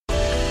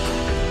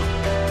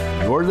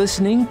You're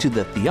listening to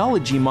the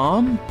Theology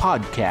Mom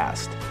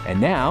podcast. And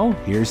now,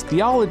 here's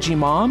Theology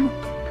Mom,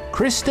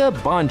 Krista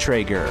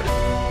Bontrager.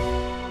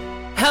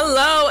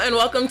 Hello, and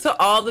welcome to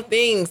All the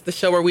Things, the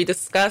show where we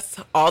discuss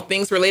all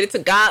things related to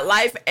God,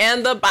 life,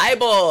 and the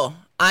Bible.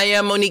 I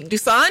am Monique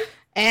Duson.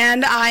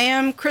 And I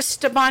am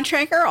Krista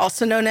Bontrager,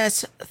 also known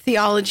as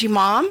Theology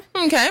Mom.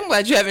 Okay, I'm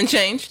glad you haven't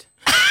changed.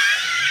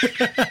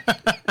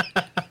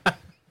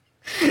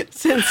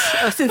 Since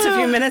a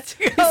few minutes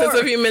ago. Since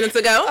a few minutes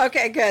ago.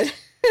 Okay, good.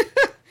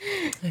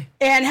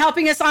 And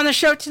helping us on the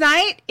show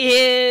tonight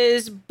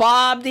is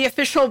Bob, the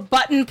official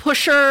button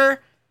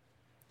pusher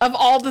of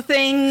All the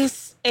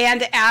Things,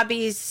 and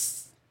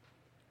Abby's,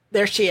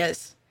 there she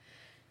is,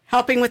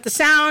 helping with the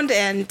sound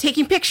and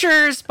taking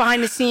pictures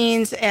behind the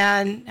scenes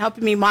and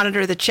helping me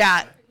monitor the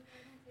chat.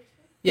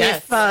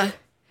 Yes. We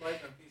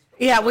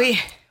got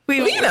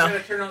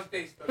to turn on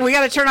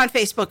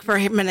Facebook for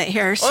a minute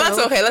here. Well, that's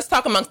okay. Let's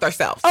talk amongst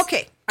ourselves.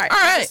 Okay. All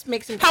right.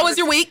 How was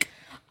your week?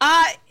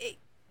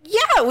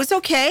 Yeah, it was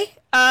okay.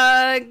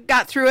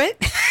 Got through it.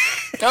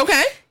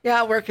 Okay.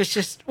 Yeah, work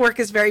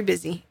is very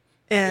busy.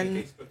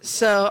 And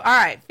so, all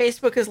right,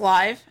 Facebook is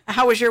live.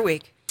 How was your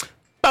week?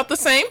 About the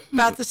same.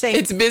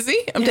 It's busy.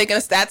 I'm taking a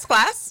stats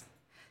class.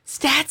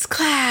 Stats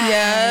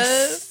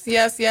class.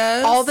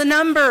 Yes. All the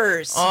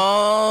numbers.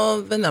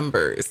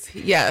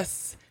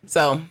 Yes.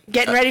 So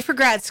getting ready for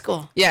grad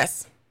school.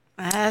 Yes.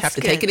 Have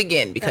to take it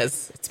again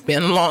because it's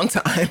been a long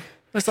time.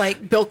 Was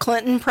like Bill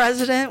Clinton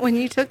president when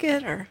you took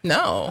it, or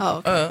no? Oh,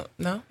 okay.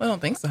 No, I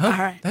don't think so. All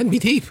right, that'd be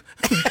deep.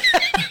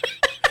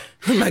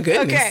 My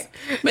goodness. Okay,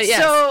 but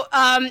yes. So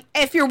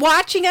if you're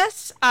watching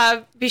us,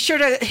 be sure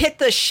to hit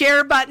the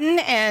share button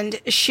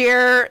and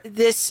share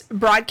this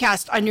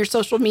broadcast on your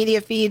social media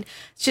feed.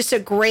 It's just a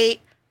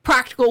great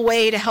practical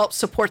way to help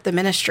support the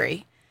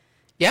ministry.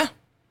 Yeah.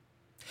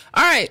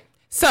 All right.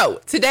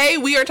 So today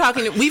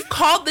we've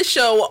called the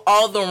show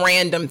All the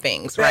Random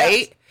Things,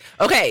 right? Yes.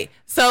 Okay.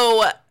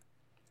 So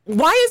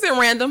why is it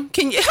random?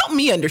 Can you help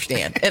me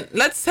understand? And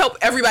let's help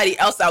everybody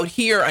else out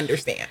here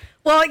understand.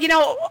 Well,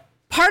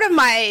 part of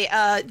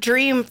my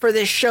dream for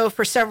this show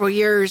for several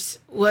years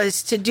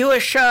was to do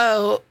a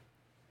show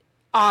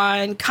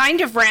on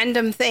kind of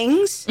random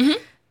things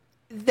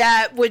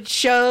that would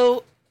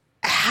show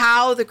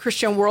how the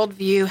Christian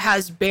worldview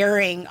has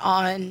bearing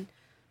on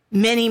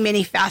many,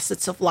 many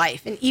facets of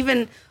life, and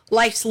even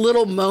life's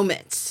little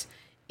moments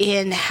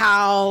in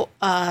how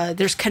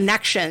there's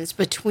connections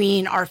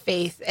between our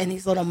faith and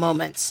these little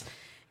moments.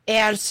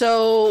 And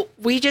so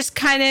we just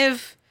kind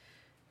of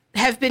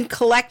have been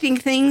collecting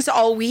things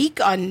all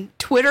week on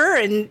Twitter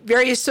and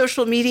various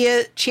social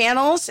media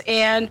channels,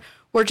 and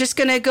we're just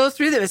going to go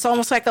through them. It's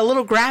almost like a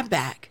little grab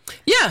bag.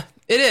 Yeah,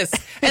 it is.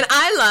 And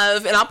I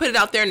love, and I'll put it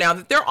out there now,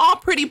 that they're all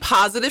pretty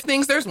positive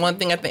things. There's one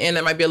thing at the end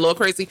that might be a little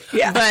crazy,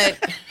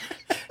 but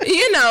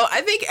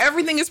I think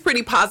everything is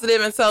pretty positive,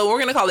 and so we're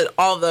going to call it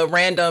All the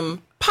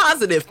Random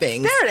Positive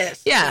Things. There it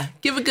is. Yeah,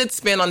 give a good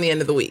spin on the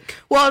end of the week.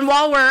 Well, and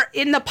while we're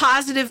in the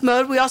positive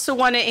mode, we also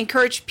want to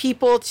encourage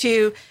people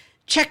to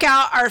check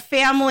out our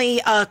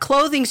family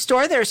clothing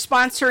store. They're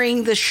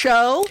sponsoring the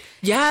show.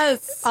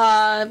 Yes.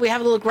 We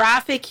have a little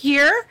graphic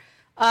here,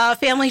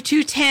 Family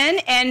 210,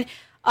 and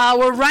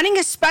we're running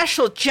a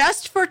special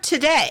just for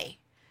today.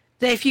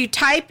 That if you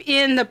type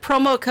in the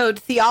promo code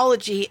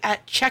Theology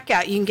at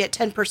checkout, you can get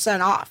 10%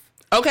 off.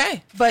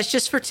 Okay. But it's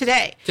just for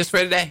today. Just for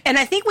today. And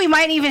I think we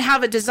might even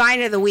have a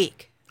design of the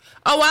week.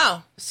 Oh,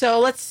 wow. So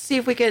let's see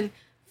if we can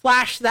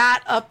flash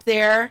that up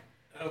there.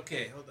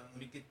 Okay, hold on.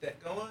 Let me get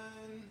that going.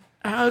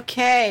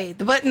 Okay.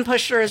 The button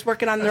pusher is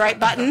working on the right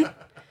button.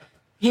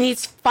 He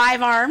needs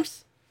 5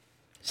 arms.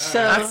 So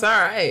that's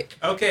all right.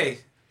 Okay.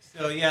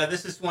 So, yeah,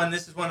 this is one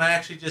I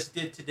actually just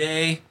did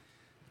today.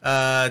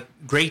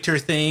 Greater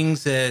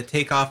Things,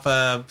 take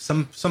off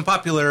some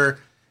popular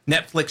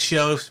Netflix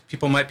shows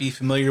people might be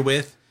familiar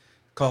with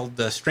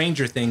called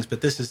Stranger Things,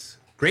 but this is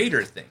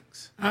Greater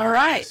Things. All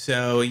right.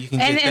 So you can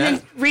get that. And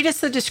then read us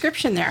the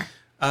description there.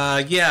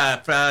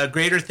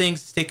 Greater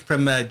Things, taken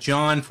from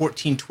John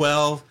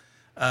 14:12,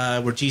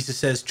 where Jesus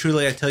says,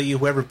 "Truly I tell you,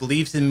 whoever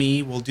believes in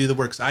me will do the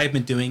works I have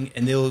been doing,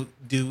 and they'll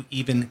do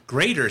even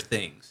greater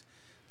things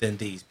than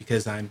these,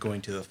 because I'm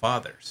going to the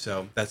Father."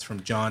 So that's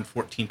from John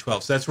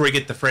 14:12. So that's where we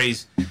get the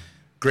phrase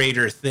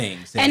greater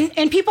things.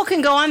 And people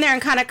can go on there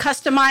and kind of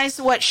customize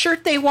what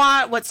shirt they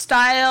want, what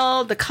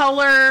style, the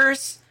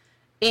colors,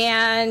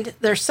 and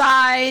their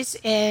size.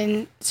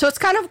 And so it's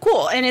kind of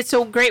cool. And it's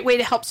a great way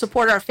to help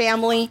support our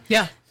family.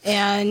 Yeah.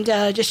 And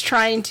just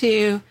trying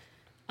to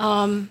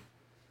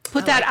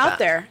put that out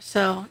there.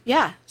 So,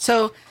 yeah.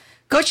 So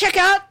go check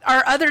out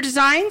our other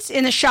designs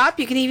in the shop.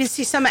 You can even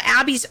see some of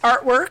Abby's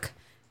artwork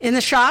in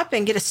the shop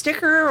and get a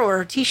sticker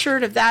or a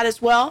t-shirt of that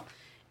as well.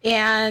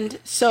 And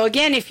so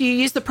again, if you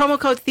use the promo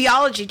code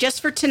Theology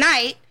just for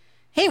tonight,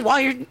 hey,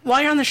 while you're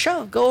on the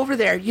show, go over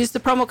there, use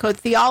the promo code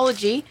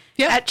Theology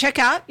at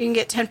checkout. You can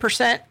get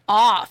 10%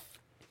 off.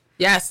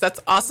 Yes, that's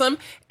awesome.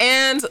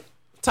 And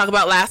talk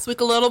about last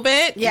week a little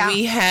bit. Yeah.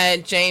 We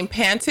had Jane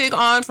Pantig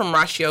on from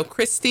Ratio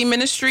Christi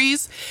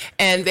Ministries,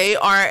 and they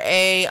are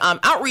a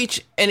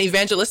outreach and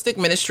evangelistic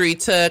ministry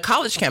to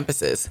college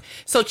campuses.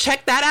 So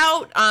check that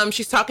out.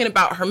 She's talking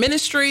about her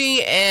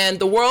ministry and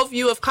the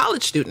worldview of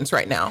college students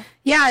right now.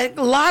 Yeah,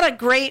 a lot of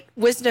great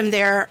wisdom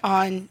there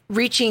on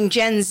reaching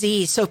Gen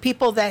Z. So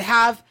people that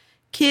have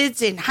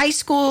kids in high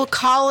school,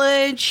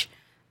 college,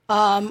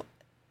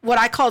 what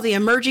I call the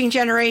emerging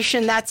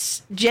generation,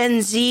 that's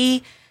Gen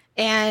Z,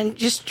 and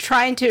just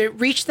trying to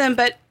reach them,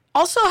 but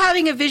also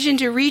having a vision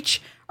to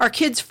reach our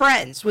kids'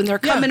 friends when they're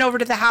coming over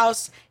to the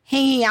house,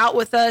 hanging out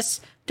with us.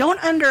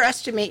 Don't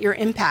underestimate your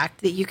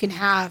impact that you can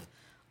have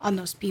on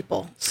those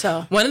people.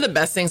 So one of the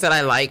best things that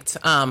I liked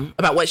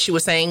about what she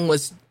was saying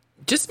was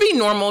just be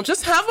normal.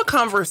 Just have a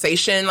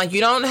conversation. Like, you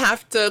don't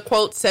have to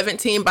quote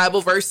 17 Bible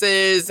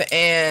verses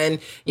and,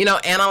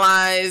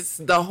 analyze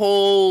the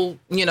whole,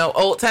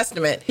 Old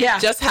Testament. Yeah.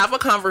 Just have a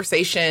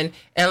conversation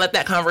and let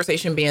that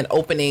conversation be an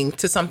opening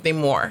to something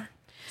more.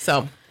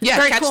 So,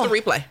 Very catch cool. the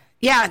replay.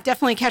 Yeah,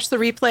 definitely catch the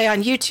replay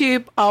on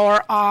YouTube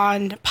or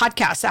on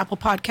podcasts, Apple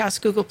Podcasts,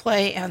 Google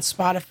Play, and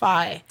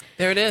Spotify.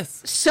 There it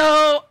is.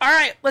 So, all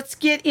right, let's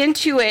get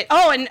into it.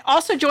 Oh, and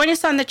also join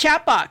us on the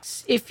chat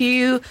box. If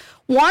you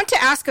want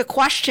to ask a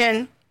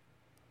question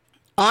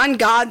on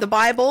God, the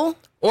Bible,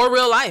 Or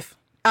real life.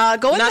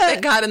 go in Not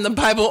that God and the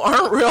Bible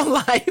aren't real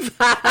life.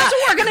 That's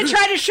what we're going to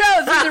try to show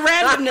through the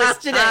randomness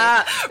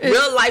today.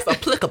 Real life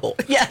applicable.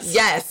 Yes.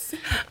 Yes.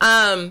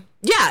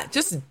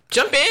 Just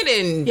jump in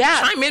and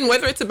chime in,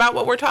 whether it's about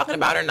what we're talking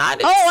about or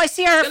not. Oh, I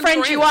see our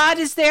friend random. Jawad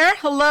is there.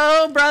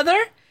 Hello, brother.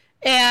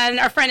 And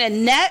our friend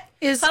Annette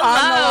is on the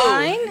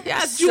line.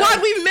 Yes, So-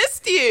 Jawad, we've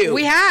missed you.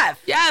 We have.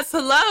 Yes,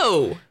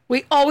 hello.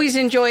 We always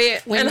enjoy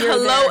it when And you're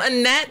hello, there.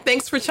 Annette.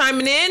 Thanks for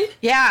chiming in.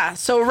 Yeah,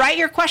 so write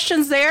your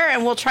questions there,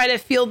 and we'll try to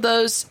field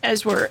those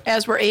as we're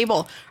able.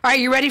 All right,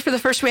 you ready for the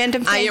first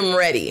random thing? I am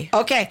ready.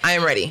 Okay. I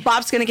am ready.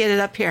 Bob's going to get it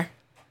up here.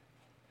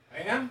 I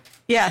am?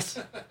 Yes.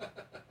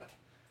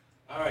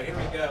 All right, here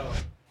we go.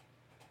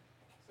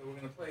 So we're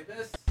going to play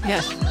this.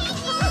 Yes.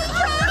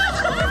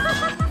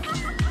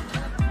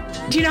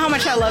 Do you know how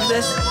much I love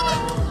this?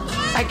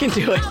 I can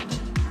do it.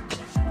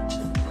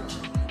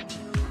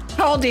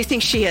 How old do you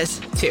think she is?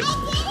 2.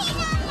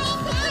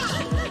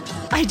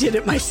 I did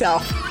it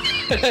myself.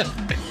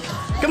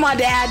 Come on,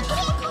 Dad.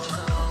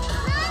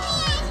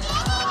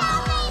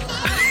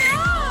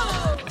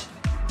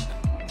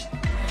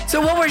 So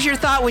what was your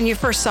thought when you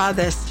first saw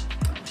this?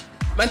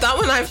 My thought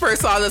when I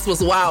first saw this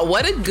was, wow,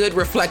 what a good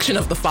reflection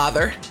of the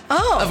Father.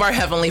 Oh. Of our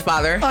Heavenly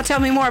Father. Oh, tell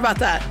me more about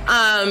that.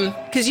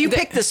 Because you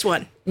picked this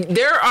one.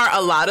 There are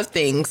a lot of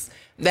things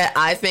that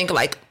I think,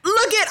 like,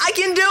 look it, I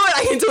can do it.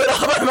 I can do it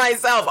all by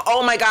myself.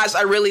 Oh my gosh,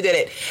 I really did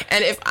it.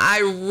 And if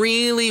I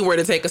really were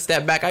to take a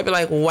step back, I'd be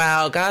like,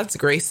 wow, God's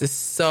grace is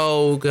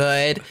so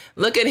good.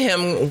 Look at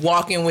him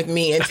walking with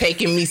me and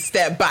taking me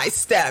step by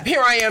step.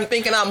 Here I am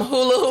thinking I'm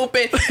hula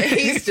hooping, and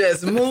he's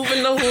just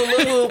moving the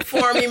hula hoop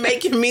for me,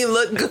 making me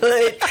look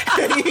good.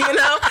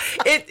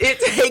 It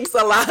takes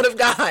a lot of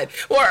God,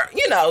 or,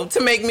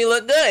 to make me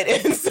look good.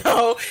 And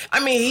so,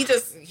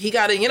 he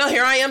got it.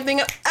 Here I am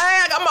thinking,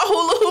 hey, I got my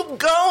hula hoop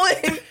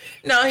going.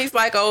 No, he's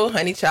like, oh,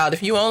 honey child,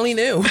 if you only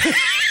knew.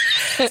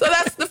 So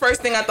that's the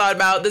first thing I thought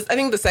about. I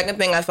think the second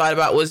thing I thought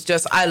about was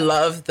just, I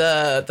love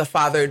the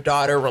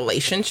father-daughter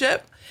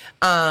relationship.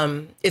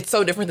 It's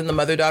so different than the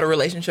mother-daughter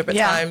relationship at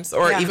times,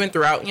 or even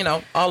throughout,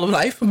 all of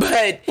life.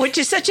 But which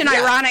is such an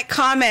ironic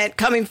comment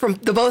coming from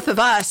the both of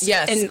us.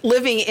 Yes. And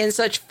living in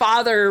such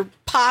father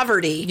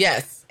poverty.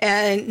 Yes.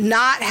 And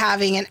not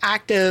having an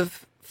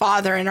active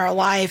father in our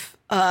life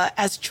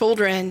as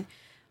children.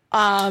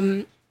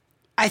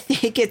 I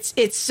think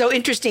it's so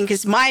interesting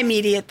because my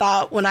immediate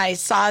thought when I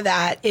saw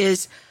that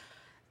is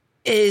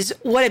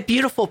what a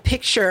beautiful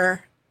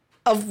picture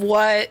of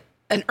what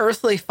an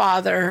earthly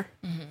father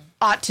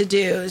ought to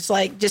do. It's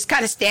like just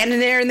kind of standing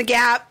there in the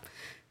gap,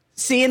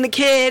 seeing the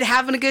kid,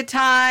 having a good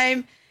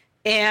time.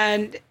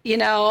 And,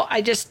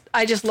 I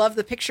just love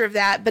the picture of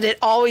that. But it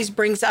always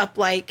brings up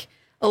like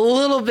a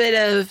little bit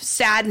of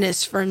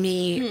sadness for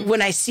me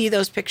when I see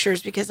those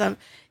pictures because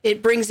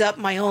it brings up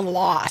my own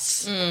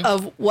loss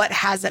of what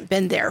hasn't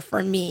been there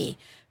for me,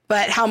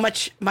 but how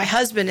much my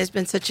husband has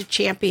been such a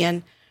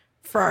champion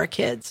for our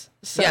kids.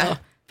 So,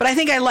 but I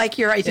think I like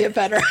your idea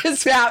better.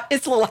 It's a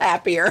little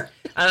happier.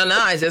 I don't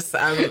know.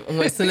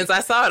 As soon as I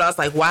saw it, I was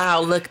like,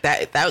 wow, look,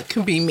 that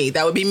could be me.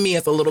 That would be me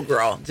as a little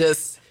girl.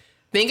 Just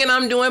thinking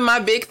I'm doing my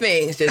big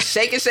things, just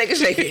shake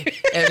it.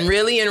 And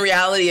really, in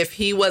reality, if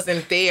he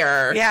wasn't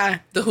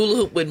there, the hula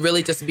hoop would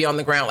really just be on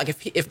the ground. Like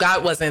if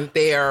God wasn't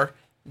there,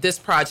 this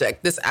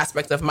project, this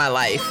aspect of my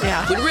life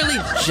would really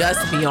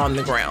just be on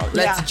the ground.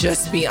 Let's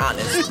just be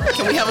honest.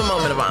 Can we have a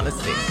moment of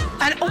honesty?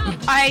 And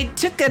I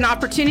took an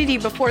opportunity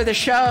before the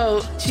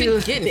show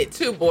to She getting it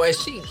too, boy.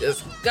 She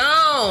just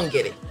gone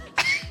get it.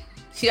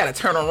 She got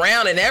to turn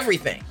around and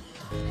everything.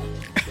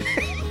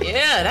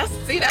 Yeah,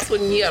 that's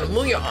when you got to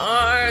move your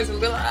arms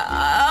and be like,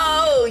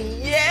 oh,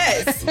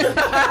 yes.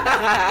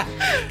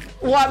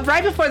 Well,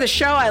 right before the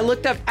show, I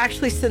looked up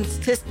actually some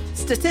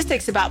statistics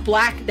statistics about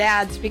Black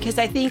dads because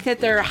I think that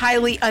they're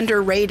highly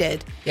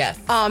underrated. Yes.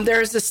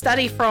 There's a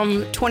study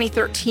from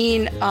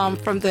 2013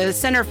 from the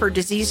Center for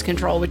Disease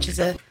Control, which is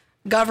a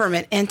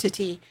government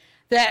entity,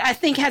 that I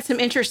think had some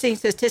interesting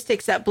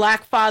statistics that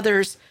Black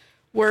fathers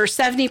were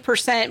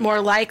 70%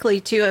 more likely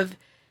to have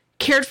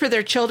cared for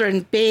their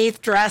children,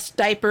 bathed, dressed,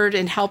 diapered,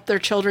 and helped their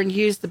children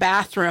use the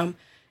bathroom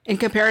in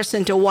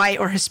comparison to white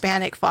or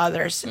Hispanic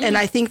fathers. And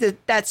I think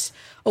that that's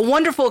a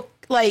wonderful,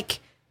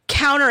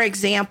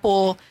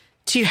 counterexample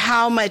to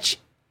how much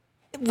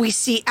we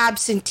see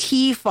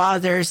absentee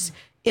fathers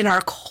in our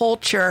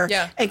culture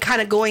and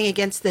kind of going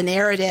against the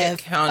narrative. It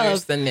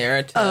counters the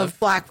narrative of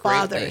Black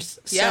fathers.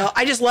 So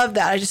I just love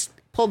that. I just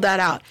pulled that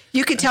out.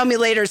 You can tell me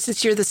later,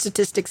 since you're the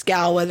statistics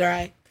gal, whether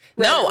I...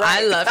 No,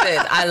 I love it.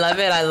 I love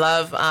it. I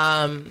love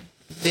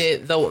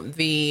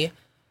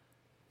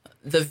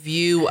the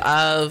view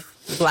of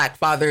Black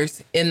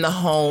fathers in the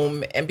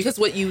home, and because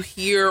what you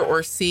hear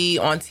or see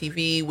on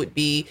TV would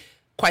be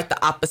quite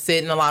the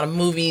opposite. In a lot of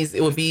movies,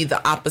 it would be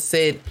the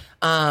opposite.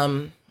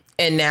 And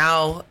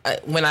now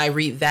when I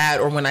read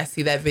that or when I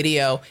see that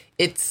video,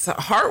 it's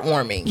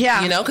heartwarming.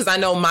 Yeah, because I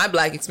know my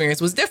Black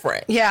experience was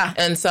different. Yeah,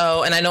 and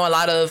I know a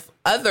lot of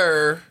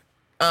other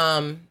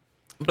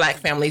Black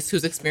families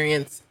whose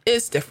experience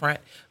is different,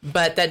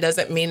 but that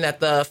doesn't mean that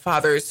the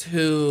fathers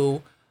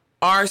who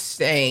are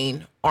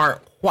staying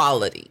aren't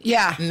quality.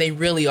 Yeah. And they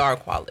really are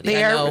quality.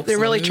 They're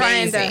really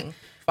trying to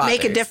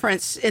make a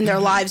difference in their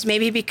lives,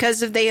 maybe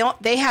because of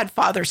they had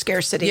father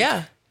scarcity.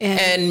 Yeah.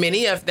 And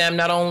many of them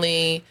not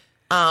only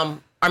are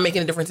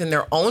making a difference in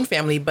their own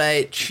family,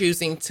 but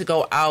choosing to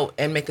go out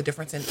and make a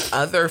difference in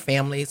other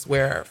families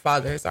where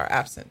fathers are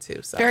absent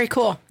too. So very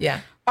cool.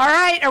 Yeah. All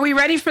right. Are we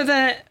ready for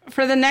the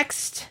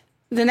next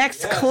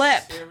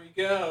clip? Here we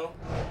go.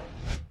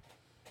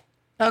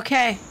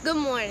 Okay. Good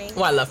morning.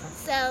 Oh, I love her.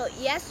 So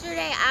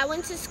yesterday I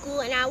went to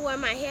school and I wore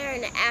my hair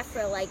in an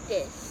afro like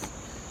this.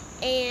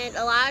 And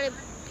a lot of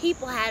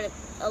people had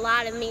a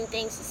lot of mean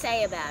things to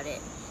say about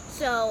it.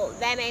 So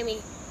that made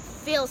me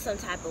feel some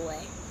type of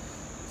way.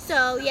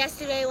 So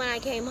yesterday when I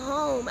came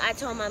home, I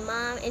told my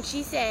mom and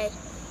she said,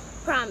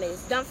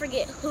 promise, don't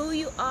forget who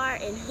you are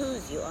and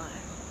whose you are.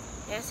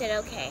 And I said,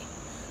 okay.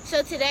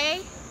 So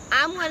today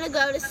I'm going to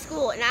go to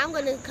school and I'm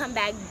going to come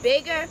back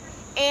bigger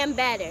and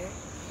better.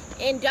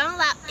 And don't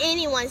allow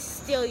anyone to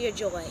steal your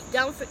joy.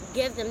 Don't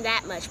give them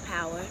that much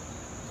power.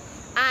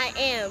 I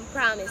am,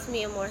 promise,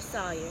 Mia Moore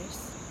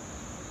Sawyers.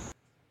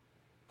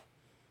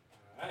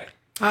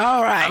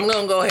 All right. I'm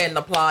going to go ahead and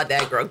applaud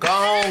that girl. Go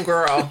on,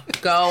 girl.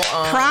 Go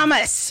on.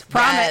 Promise.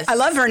 Yes. I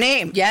love her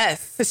name.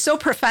 Yes. It's so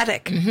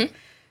prophetic. Mm-hmm.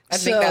 I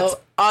think that's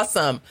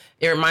awesome.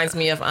 It reminds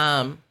me of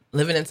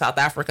living in South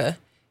Africa,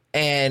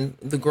 and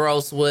the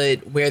girls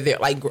would wear their,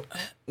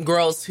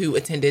 girls who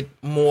attended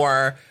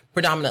more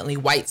predominantly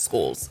white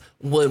schools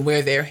would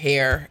wear their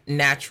hair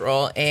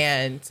natural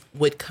and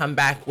would come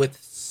back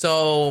with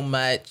so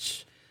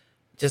much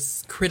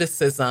just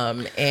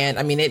criticism. And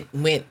I mean, it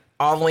went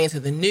all the way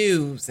into the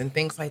news and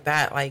things like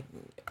that. Like,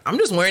 I'm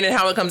just wearing it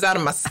how it comes out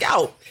of my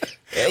scalp.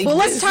 Well,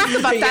 let's talk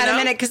about that in a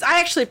minute, because I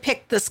actually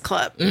picked this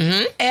clip.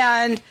 Mm-hmm.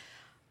 And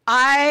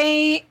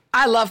I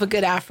love a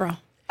good afro.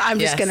 I'm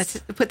just going to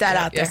put that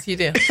out there. Yes, you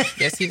do.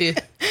 Yes, you do.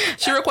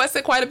 She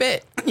requested quite a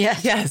bit.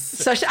 Yes. Yes.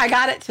 So I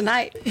got it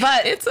tonight.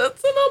 But it's a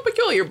little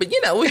peculiar, but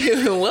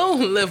we'll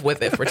live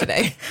with it for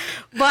today.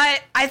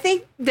 But I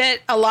think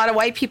that a lot of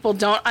white people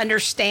don't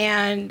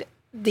understand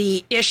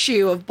the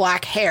issue of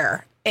Black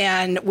hair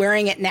and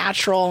wearing it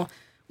natural.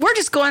 We're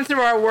just going through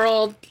our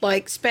world,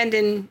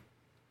 spending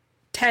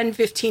 10,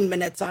 15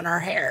 minutes on our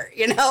hair.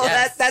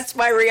 Yes. That's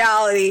my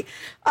reality.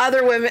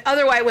 Other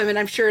white women,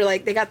 I'm sure,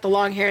 they got the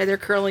long hair, they're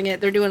curling it,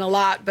 they're doing a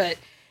lot, but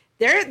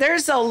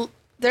there's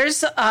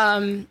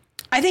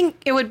I think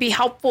it would be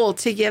helpful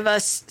to give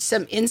us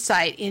some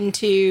insight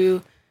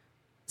into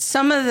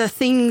some of the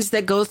things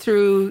that go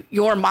through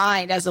your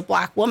mind as a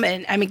Black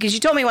woman. I mean, because you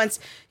told me once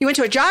you went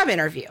to a job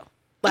interview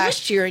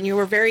last year and you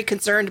were very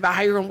concerned about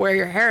how you were going to wear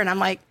your hair. And I'm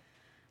like,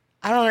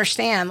 I don't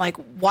understand.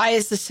 Why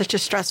is this such a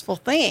stressful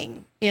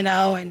thing?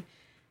 And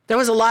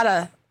there's a lot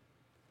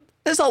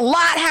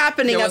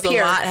happening up here.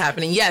 There's a lot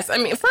happening. Yes. I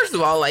mean, first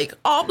of all,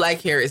 all Black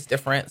hair is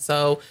different.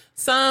 So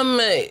some,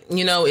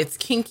 it's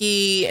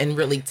kinky and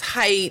really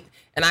tight.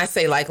 And I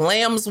say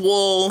lamb's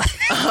wool.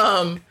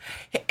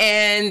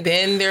 And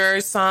then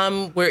there's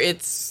some where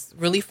it's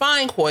really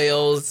fine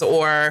coils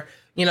or,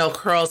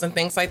 curls and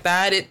things like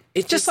that.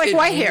 It just like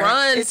white hair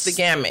runs the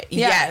gamut.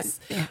 Yeah. Yes.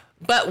 Yeah.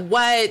 But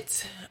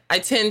what I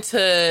tend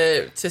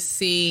to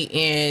see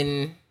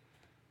in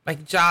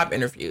job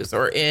interviews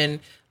or in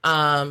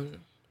I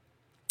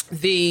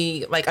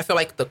feel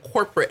like the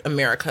corporate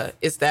America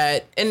is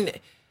that, and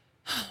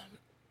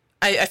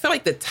I feel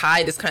like the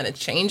tide is kind of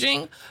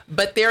changing,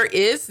 but there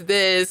is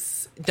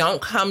this,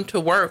 don't come to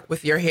work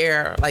with your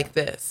hair like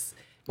this.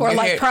 Or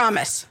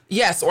promise.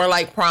 Yes, or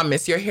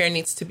promise. Your hair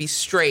needs to be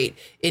straight.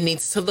 It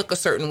needs to look a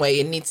certain way.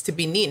 It needs to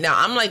be neat. Now,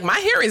 I'm my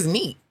hair is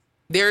neat.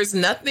 There's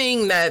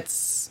nothing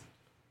that's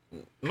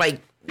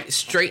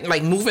straight,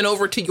 moving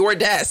over to your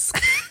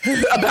desk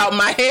about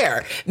my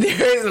hair.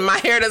 My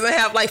hair doesn't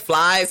have like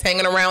flies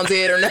hanging around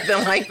it or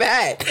nothing like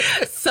that.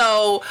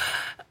 So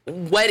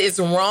what is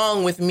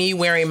wrong with me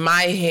wearing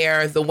my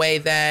hair the way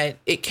that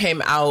it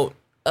came out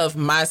of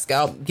my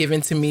scalp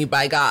given to me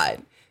by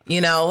God,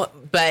 you know?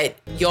 But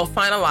you'll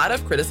find a lot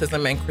of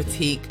criticism and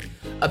critique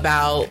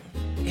about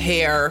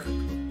hair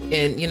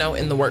in, you know,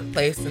 in the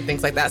workplace and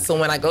things like that. So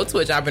when I go to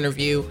a job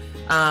interview,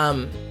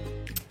 I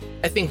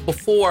think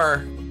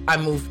before I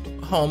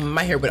moved home,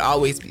 my hair would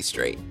always be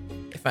straight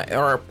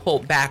or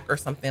pulled back or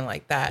something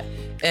like that.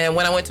 And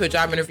when I went to a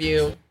job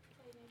interview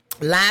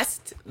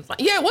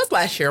it was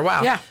last year.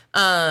 Wow. Yeah.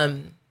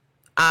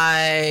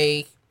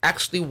 I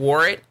actually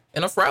wore it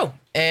in a fro,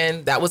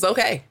 and that was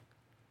okay.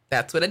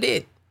 That's what I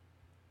did.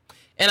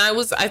 And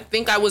I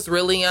think I was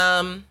really,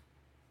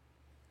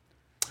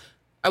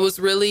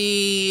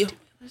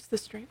 What's the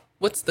straight?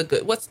 what's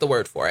the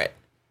word for it?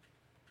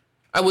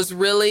 I was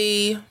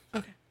really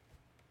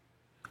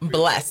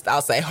blessed,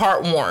 I'll say,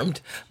 heartwarmed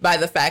by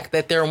the fact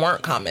that there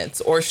weren't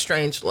comments or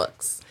strange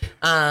looks.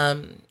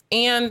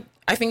 And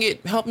I think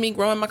it helped me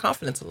grow in my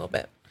confidence a little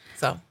bit.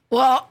 So,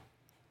 Well,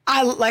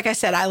 like I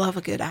said, I love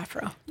a good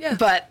afro. Yeah.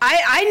 But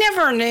I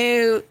never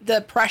knew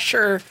the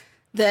pressure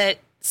that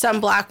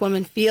some Black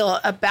women feel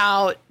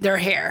about their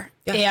hair,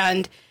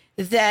 and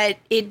that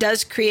it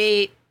does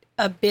create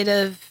a bit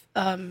of,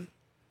 I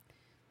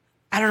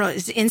don't know,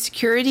 is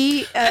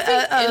insecurity?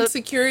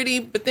 insecurity,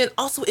 but then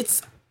also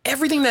it's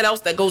everything that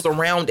else that goes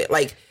around it.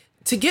 Like,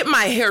 to get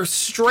my hair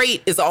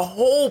straight is a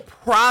whole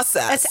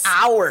process. That's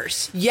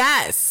hours.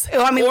 Yes.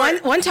 I mean,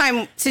 one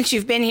time since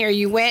you've been here,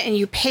 you went and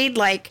you paid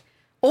like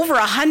over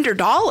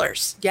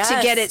 $100 Yes. to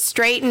get it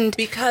straightened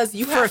Because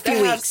you for have a few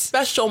to have weeks.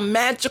 special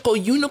magical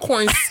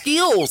unicorn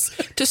skills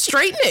to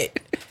straighten it.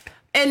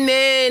 And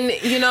then,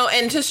 you know,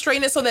 and to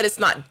straighten it so that it's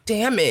not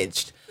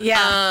damaged.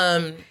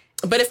 Yeah.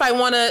 But if I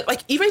want to,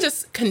 like, even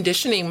just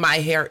conditioning my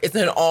hair is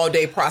an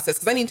all-day process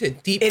because I need to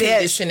deep It is.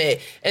 condition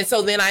it. And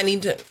so then I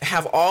need to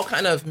have all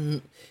kind of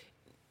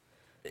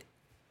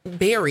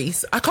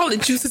berries. I call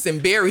it juices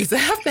and berries. I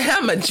have to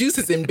have my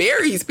juices and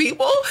berries,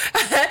 people.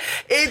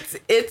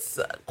 It's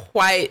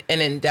quite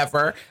an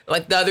endeavor.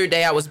 Like the other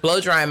day I was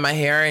blow drying my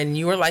hair and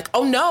you were like,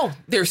 "Oh no,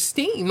 there's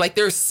steam. Like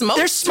there's smoke.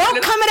 There's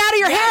smoke coming out of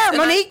your hair, and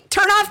Monique.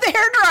 Turn off the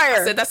hair I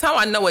dryer." said, that's how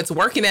I know it's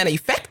working and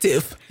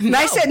effective. And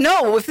I said,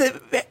 no,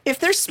 if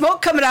there's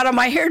smoke coming out of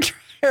my hair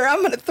dryer, I'm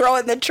going to throw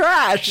it in the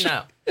trash.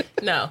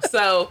 No.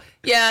 So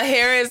yeah,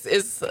 hair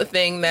is a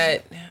thing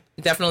that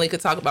definitely could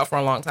talk about for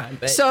a long time.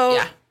 But So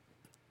yeah.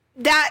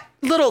 that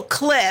little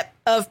clip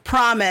of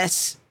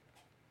Promise,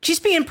 she's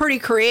being pretty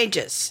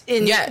courageous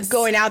in Yes.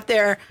 going out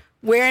there,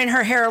 wearing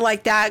her hair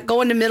like that,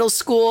 going to middle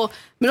school.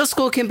 Middle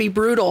school can be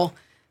brutal,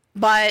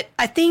 but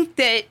I think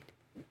that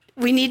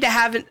we need to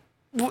have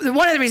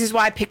one of the reasons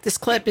why I picked this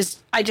clip is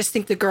I just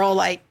think the girl,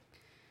 like,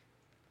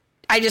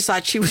 I just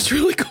thought she was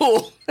really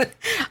cool.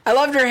 I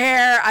loved her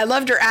hair. I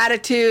loved her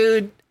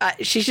attitude.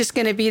 She's just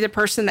going to be the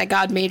person that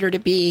God made her to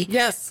be.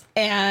 Yes.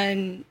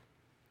 And,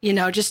 you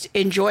know, just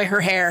enjoy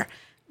her hair.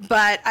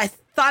 But I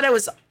thought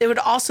it would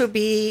also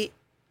be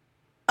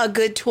a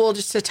good tool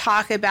just to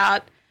talk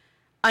about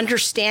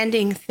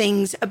understanding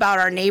things about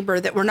our neighbor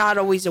that we're not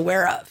always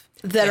aware of,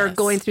 that are Yes.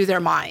 going through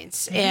their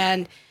minds,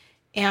 and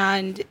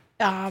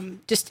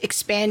just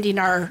expanding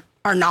our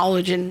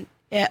knowledge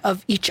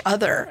of each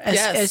other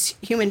as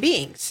human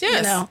beings. Yes.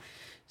 You know,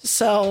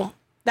 so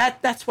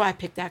that's why I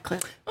picked that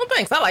clip. Well,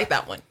 thanks. I like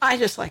that one. I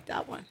just like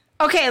that one.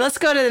 Okay, let's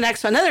go to the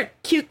next one. Another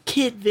cute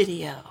kid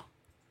video.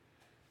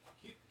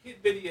 Kid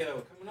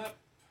video coming up.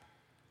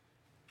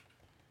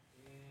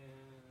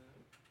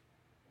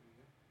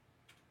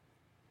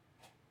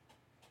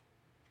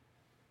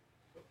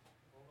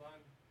 Hold on.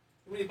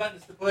 Too many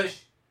buttons to push.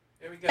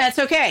 There we go. That's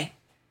okay.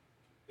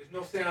 There's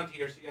no sound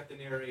here, so you have to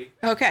narrate.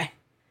 Okay.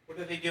 What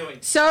are they doing?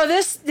 So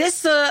this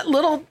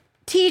little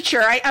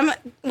teacher, what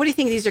do you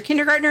think? These are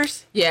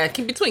kindergartners? Yeah,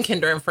 between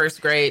kinder and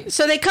first grade.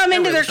 So they come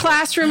into really their short.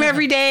 classroom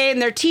every day,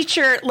 and their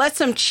teacher lets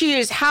them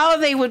choose how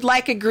they would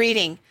like a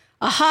greeting: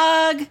 a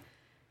hug, and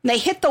they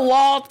hit the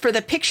wall for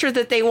the picture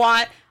that they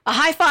want, a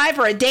high five,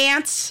 or a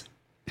dance.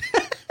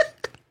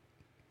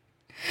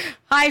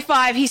 High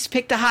five. He's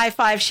picked a high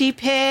five. She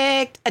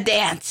picked a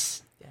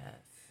dance. Yes.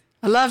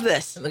 I love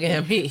this. Look at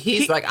him.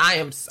 He's like, I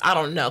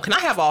don't know. Can I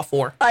have all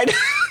four? I know.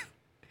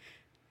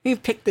 He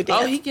picked the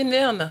dance. Oh, he getting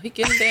down though. He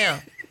getting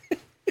down.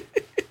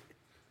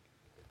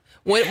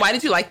 Why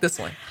did you like this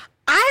one?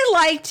 I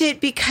liked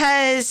it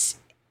because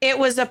it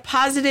was a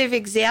positive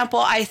example,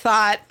 I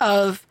thought,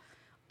 of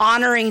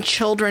honoring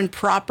children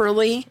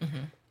properly,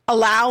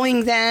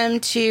 allowing them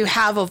to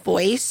have a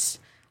voice.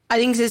 I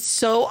think it's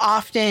so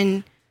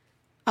often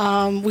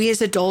we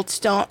as adults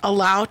don't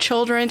allow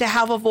children to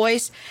have a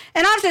voice.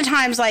 And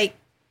oftentimes, like,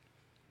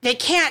 they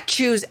can't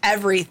choose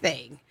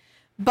everything.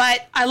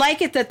 But I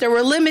like it that there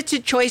were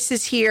limited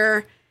choices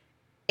here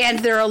and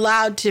they're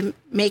allowed to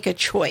make a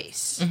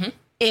choice.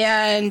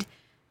 And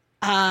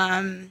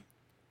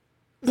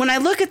when I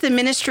look at the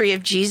ministry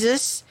of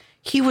Jesus,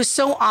 he was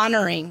so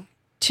honoring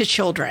to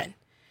children.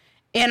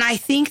 And I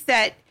think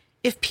that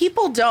if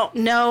people don't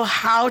know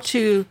how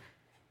to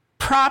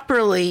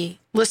properly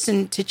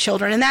listen to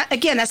children, and that,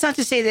 again, that's not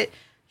to say that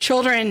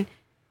children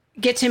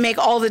get to make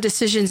all the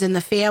decisions in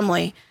the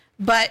family,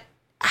 but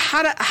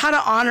how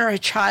to honor a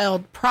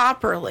child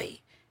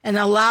properly and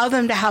allow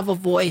them to have a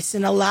voice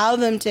and allow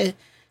them to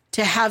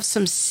have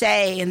some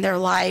say in their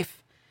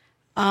life,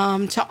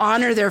 to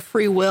honor their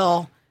free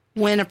will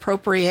when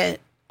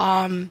appropriate.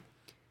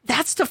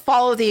 That's to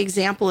follow the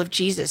example of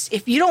Jesus.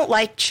 If you don't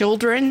like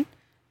children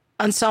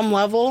on some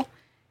level,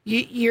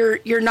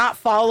 you're not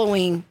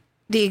following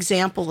the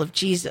example of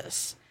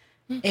Jesus.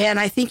 And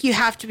I think you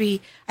have to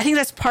be, I think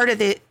that's part of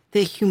the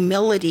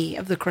humility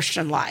of the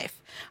Christian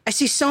life. I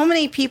see so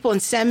many people in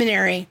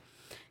seminary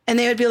and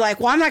they would be like,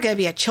 well, I'm not going to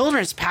be a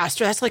children's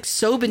pastor. That's like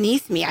so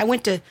beneath me. I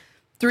went to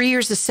 3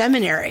 years of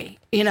seminary,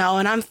 and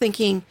I'm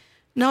thinking,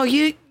 no,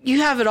 you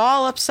have it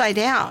all upside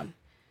down.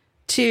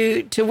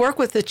 To work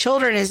with the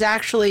children is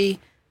actually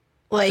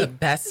like the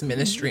best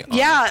ministry on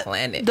the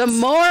planet. The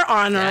more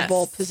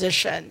honorable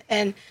position.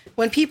 And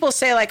when people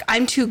say like,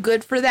 I'm too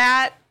good for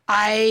that,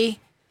 I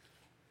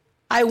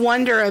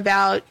wonder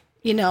about,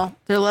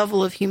 their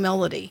level of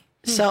humility.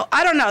 So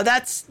I don't know.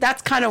 That's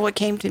kind of what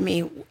came to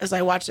me as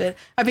I watched it.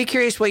 I'd be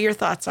curious what your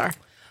thoughts are.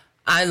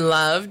 I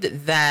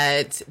loved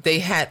that they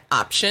had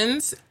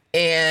options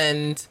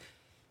and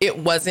it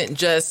wasn't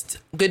just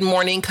good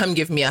morning, come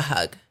give me a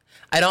hug.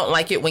 I don't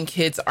like it when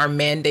kids are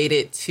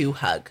mandated to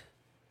hug.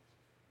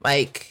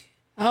 Like,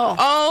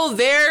 oh,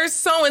 there's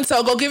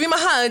so-and-so, go give him a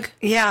hug.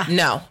 Yeah.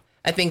 No,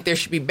 I think there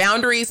should be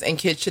boundaries and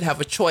kids should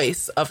have a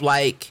choice of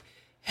like,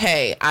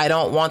 hey, I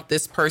don't want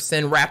this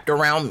person wrapped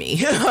around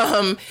me.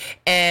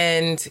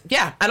 And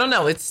yeah, I don't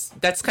know.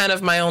 That's kind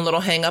of my own little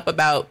hang up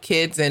about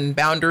kids and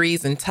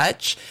boundaries and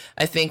touch.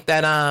 I think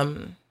that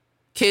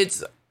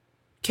kids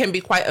can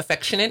be quite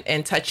affectionate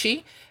and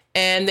touchy,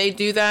 and they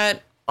do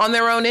that on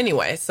their own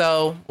anyway.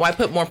 So why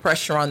put more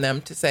pressure on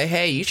them to say,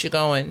 hey, you should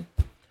go and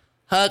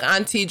hug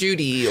Auntie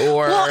Judy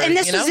or, and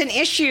this was an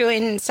issue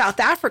in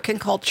South African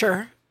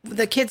culture.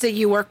 The kids that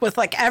you work with,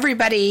 like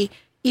everybody,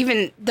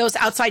 even those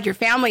outside your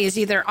family, is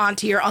either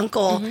auntie or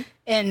uncle. Mm-hmm.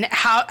 And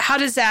how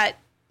does that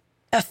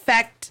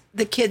affect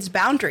the kids'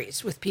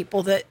 boundaries with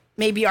people that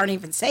maybe aren't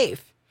even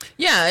safe?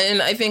 Yeah,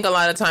 and I think a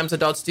lot of times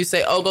adults do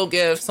say, oh, go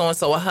give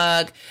so-and-so a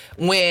hug.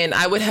 When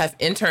I would have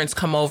interns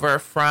come over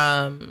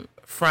from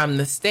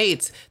the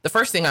States, the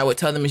first thing I would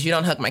tell them is you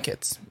don't hug my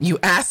kids. You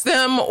ask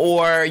them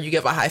or you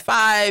give a high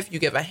five, you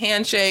give a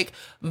handshake.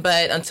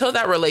 But until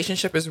that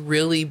relationship is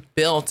really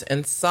built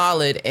and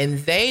solid and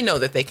they know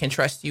that they can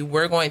trust you,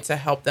 we're going to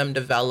help them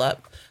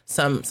develop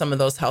some of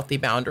those healthy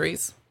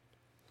boundaries.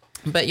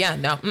 But yeah,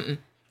 no,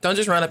 don't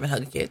just run up and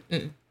hug a kid.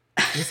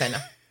 You say no.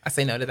 I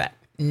say no to that.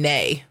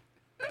 Nay.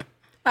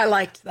 I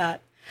liked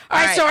that. All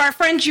right, so our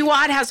friend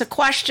Jawad has a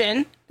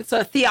question. It's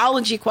a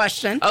theology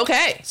question.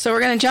 Okay. So we're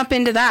going to jump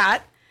into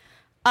that.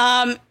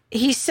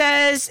 He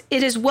says,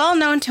 it is well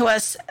known to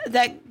us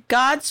that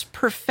God's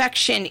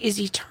perfection is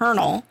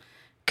eternal.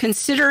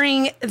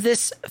 Considering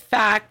this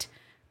fact,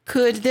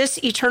 could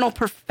this eternal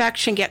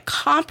perfection get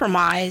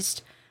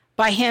compromised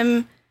by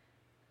him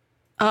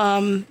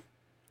having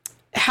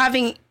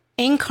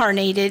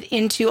incarnated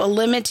into a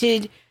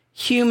limited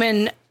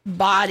human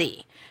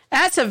body?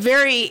 That's a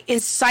very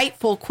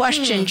insightful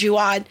question,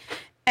 Jawad.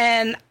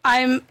 And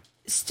I'm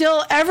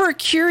still ever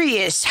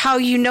curious how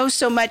you know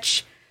so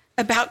much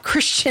about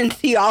Christian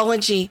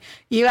theology.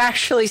 You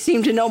actually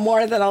seem to know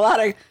more than a lot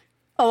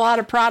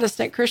of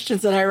Protestant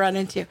Christians that I run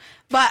into.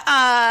 But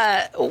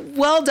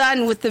well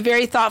done with the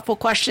very thoughtful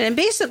question. And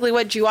basically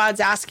what Jawad's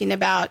asking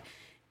about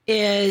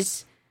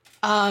is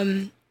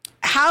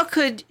how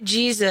could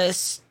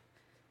Jesus,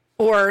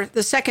 or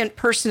the second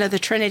person of the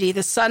Trinity,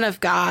 the Son of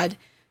God,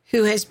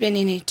 who has been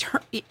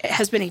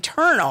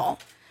eternal,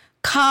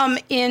 come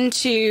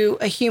into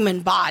a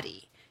human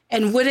body?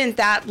 And wouldn't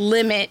that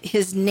limit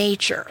his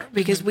nature?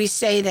 Because we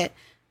say that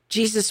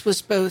Jesus was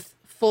both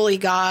fully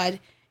God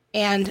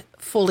and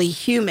fully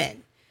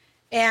human.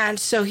 And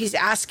so he's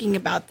asking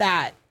about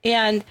that.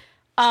 And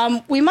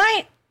we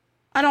might,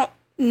 I don't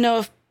know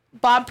if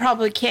Bob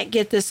probably can't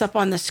get this up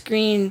on the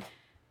screen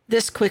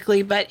this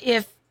quickly, but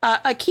if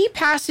a key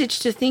passage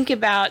to think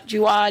about,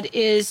 Jawad,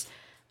 is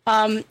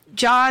John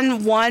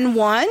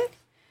 1:1.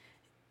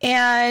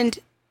 And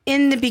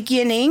in the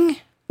beginning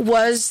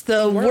was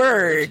the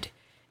Word.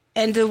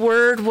 And the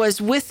Word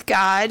was with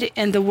God,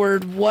 and the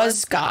Word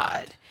was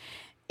God.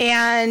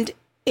 And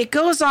it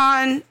goes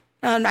on,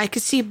 and I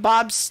can see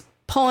Bob's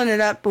pulling it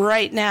up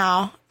right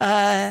now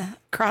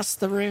across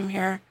the room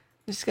here.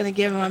 I'm just going to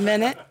give him a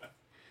minute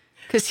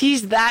because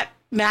he's that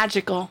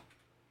magical.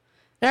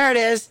 There it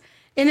is.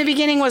 In the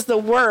beginning was the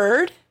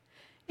Word,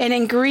 and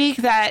in Greek,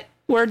 that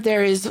word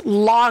there is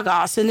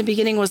logos. In the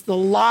beginning was the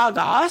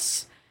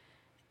logos.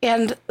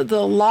 And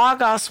the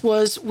Logos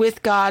was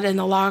with God, and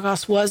the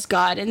Logos was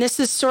God. And this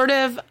is sort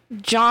of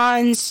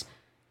John's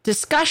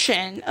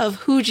discussion of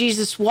who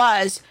Jesus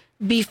was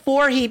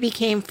before he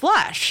became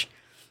flesh.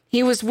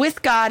 He was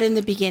with God in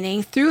the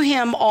beginning. Through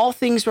him, all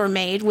things were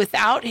made.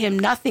 Without him,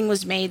 nothing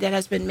was made that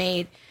has been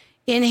made.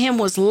 In him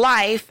was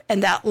life,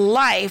 and that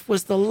life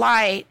was the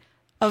light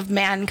of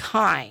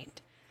mankind.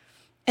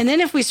 And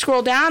then if we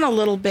scroll down a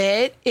little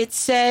bit, it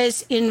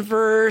says in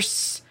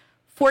verse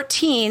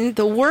 14,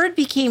 the Word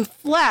became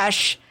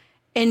flesh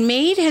and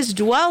made his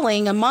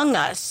dwelling among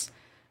us.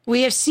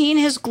 We have seen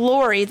his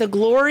glory, the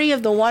glory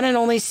of the one and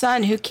only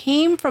Son who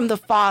came from the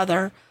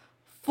Father,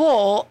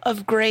 full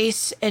of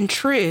grace and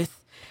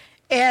truth.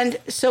 And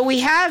so we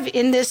have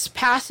in this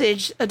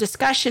passage a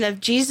discussion of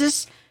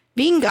Jesus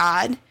being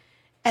God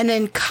and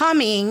then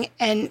coming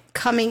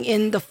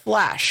in the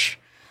flesh.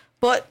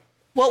 But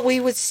what we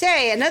would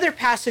say, another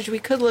passage we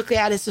could look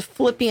at is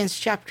Philippians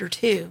chapter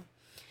 2.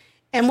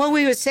 And what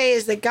we would say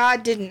is that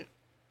God didn't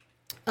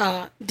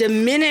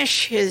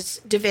diminish his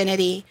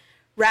divinity.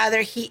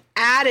 Rather, he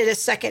added a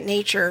second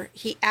nature.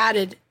 He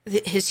added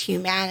his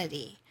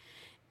humanity.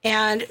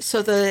 And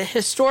so the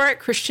historic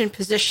Christian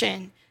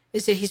position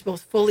is that he's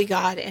both fully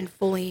God and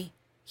fully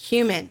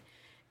human.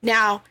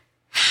 Now,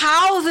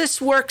 how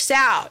this works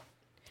out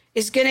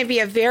is going to be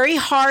a very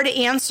hard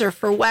answer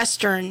for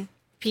Western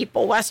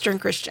people, Western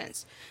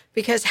Christians,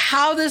 because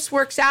how this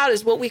works out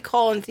is what we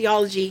call in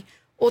theology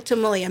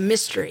ultimately a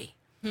mystery.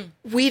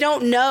 We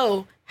don't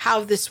know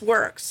how this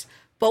works,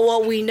 but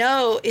what we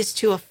know is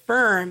to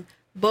affirm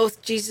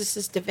both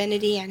Jesus's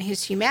divinity and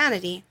his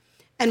humanity,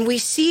 and we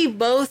see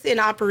both in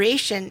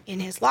operation in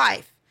his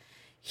life.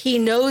 He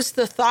knows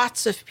the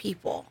thoughts of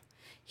people.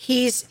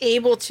 He's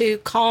able to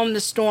calm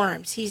the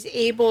storms. He's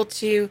able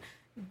to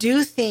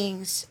do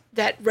things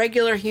that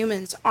regular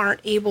humans aren't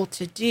able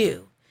to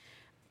do.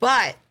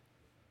 But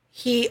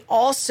he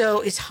also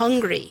is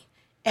hungry,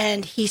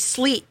 and he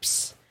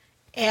sleeps,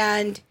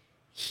 and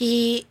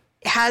he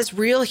has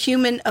real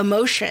human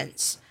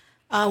emotions.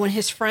 When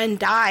his friend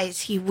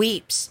dies, he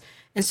weeps.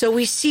 And so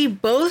we see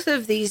both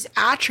of these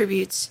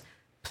attributes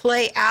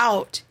play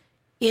out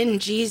in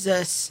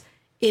Jesus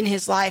in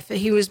his life, that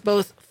he was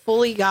both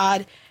fully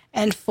God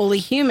and fully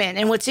human.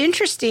 And what's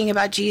interesting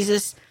about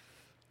Jesus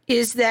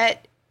is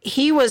that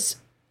he was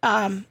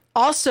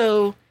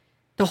also,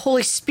 the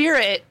Holy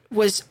Spirit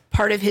was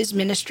part of his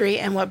ministry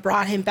and what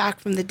brought him back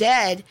from the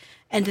dead.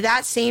 And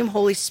that same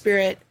Holy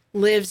Spirit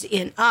lives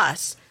in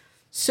us.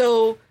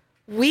 So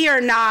we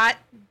are not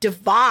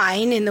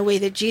divine in the way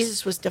that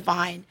Jesus was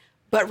divine,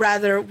 but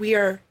rather we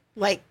are,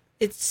 like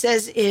it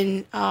says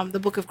in the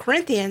book of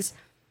Corinthians,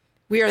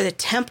 we are the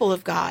temple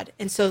of God.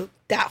 And so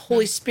that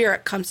Holy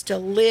Spirit comes to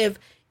live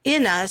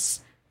in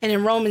us. And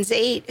in Romans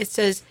 8, it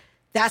says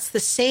that's the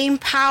same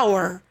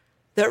power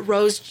that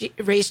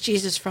raised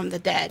Jesus from the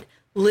dead,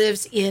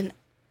 lives in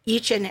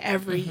each and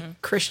every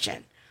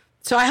Christian.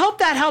 So I hope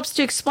that helps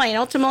to explain.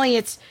 Ultimately,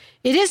 it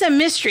is a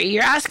mystery.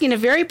 You're asking a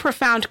very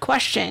profound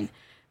question,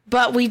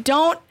 but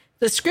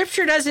the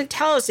scripture doesn't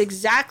tell us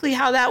exactly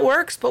how that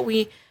works, but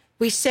we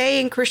say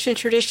in Christian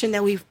tradition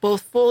that we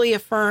both fully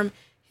affirm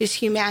his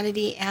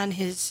humanity and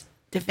his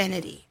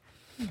divinity.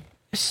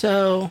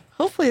 So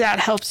hopefully that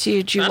helps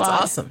you, Juwan. That's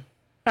awesome.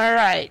 All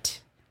right.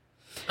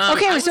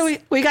 So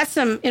we got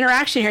some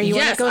interaction here. You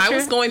want to go through? I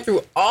was going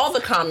through all the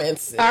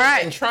comments. All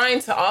right. And trying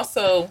to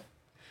also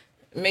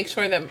make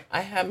sure that I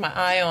have my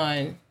eye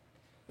on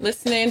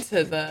listening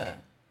to the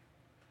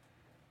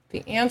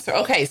answer.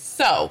 Okay,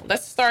 so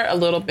let's start a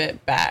little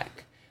bit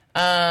back.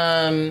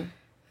 I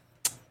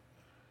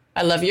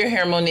love your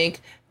hair,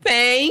 Monique.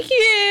 Thank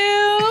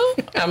you.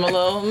 I'm a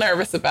little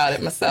nervous about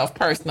it myself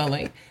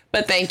personally,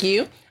 but thank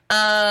you.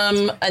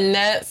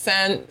 Annette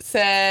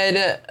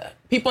said,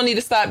 people need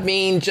to stop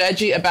being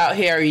judgy about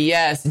hair.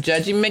 Yes,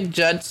 Judgy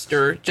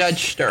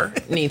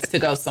McJudster needs to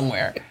go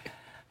somewhere.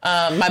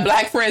 My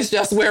black friends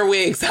just wear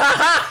wigs.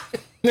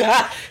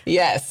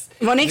 Yes.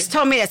 Monique's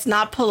told me it's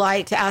not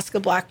polite to ask a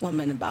black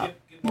woman about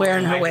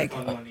wearing her wig.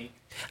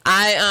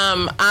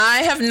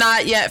 I have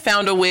not yet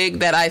found a wig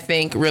that I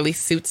think really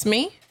suits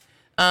me.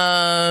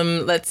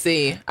 Let's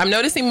see. I'm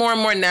noticing more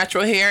and more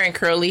natural hair and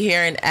curly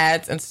hair in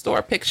ads and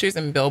store pictures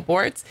and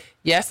billboards.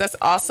 Yes, that's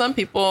awesome.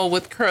 People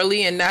with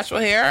curly and natural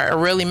hair are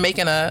really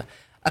making a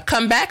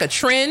comeback, a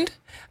trend.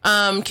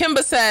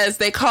 Kimba says,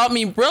 they called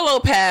me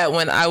Brillo Pad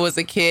when I was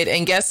a kid,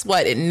 and guess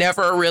what? It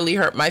never really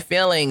hurt my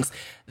feelings.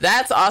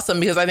 That's awesome,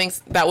 because I think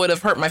that would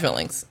have hurt my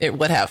feelings. It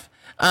would have.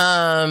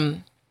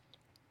 Kimba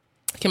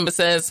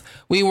says,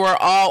 we were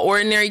all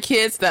ordinary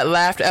kids that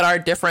laughed at our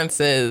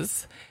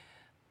differences.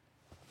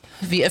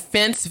 The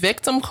offense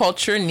victim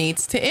culture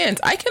needs to end.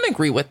 I can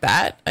agree with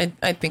that.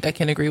 I think I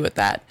can agree with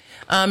that.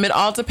 It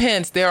all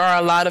depends. There are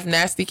a lot of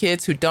nasty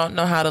kids who don't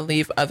know how to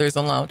leave others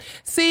alone.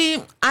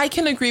 See, I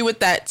can agree with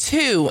that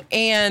too.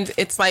 And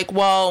it's like,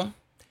 well,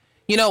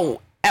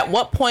 at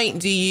what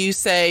point do you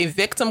say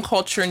victim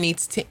culture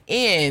needs to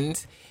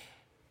end,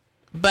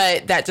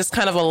 but that just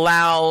kind of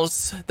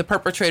allows the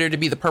perpetrator to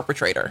be the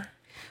perpetrator?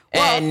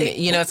 Well, and,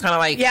 it's kind of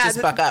like,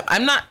 just buck up.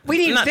 We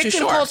need not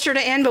victim culture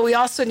to end, but we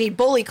also need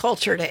bully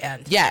culture to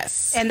end.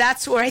 Yes. And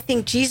that's where I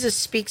think Jesus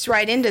speaks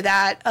right into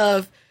that,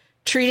 of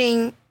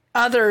treating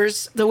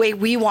others the way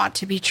we want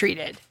to be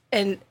treated.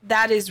 And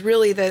that is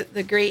really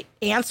the great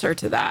answer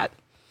to that.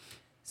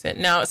 So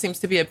now it seems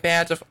to be a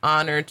badge of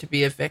honor to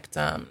be a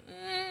victim.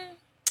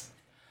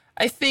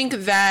 I think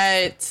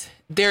that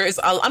there is,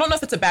 I don't know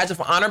if it's a badge of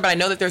honor, but I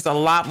know that there's a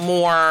lot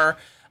more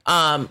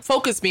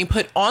focus being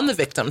put on the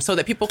victim so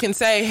that people can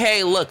say,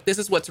 hey, look, this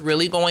is what's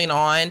really going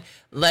on.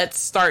 Let's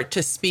start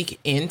to speak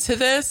into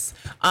this.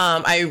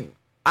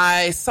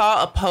 I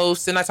saw a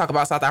post, and I talk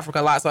about South Africa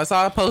a lot. So I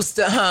saw a post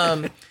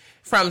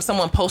from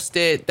someone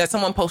posted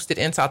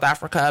in South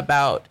Africa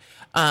about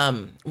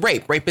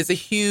rape. Rape is a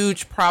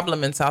huge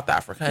problem in South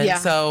Africa. And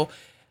so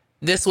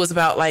this was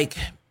about like,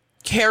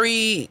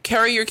 carry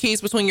your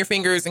keys between your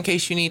fingers in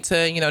case you need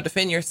to,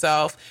 defend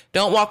yourself.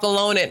 Don't walk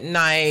alone at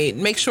night.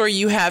 Make sure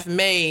you have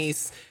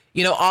mace,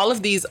 all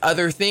of these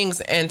other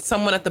things. And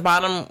someone at the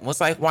bottom was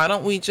like, why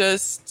don't we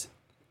just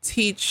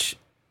teach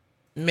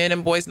men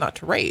and boys not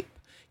to rape?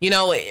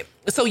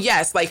 So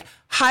yes, like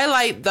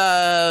highlight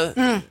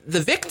the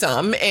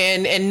victim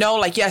and know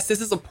like, yes,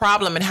 this is a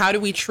problem. And how do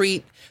we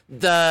treat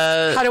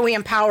how do we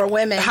empower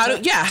women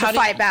to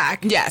fight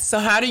back? Yes. So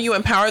how do you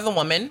empower the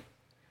woman?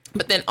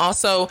 But then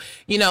also,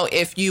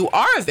 if you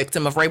are a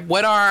victim of rape,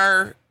 what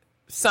are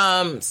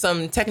some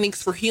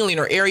techniques for healing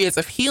or areas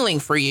of healing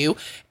for you?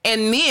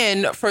 And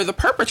then for the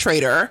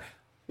perpetrator,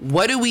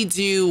 what do we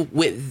do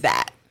with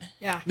that?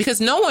 Yeah.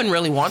 Because no one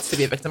really wants to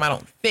be a victim, I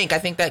don't think. I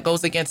think that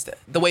goes against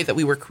the way that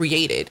we were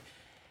created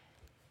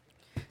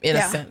in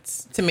a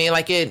sense. To me,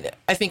 I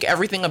think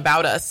everything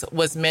about us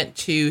was meant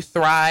to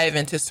thrive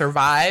and to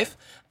survive.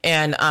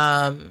 And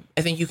I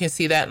think you can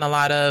see that in a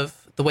lot of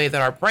the way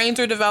that our brains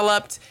are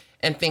developed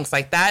and things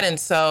like that. And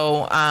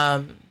so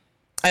I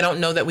don't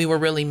know that we were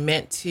really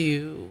meant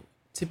to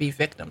be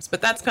victims.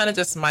 But that's kind of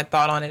just my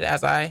thought on it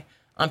as I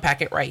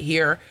unpack it right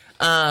here.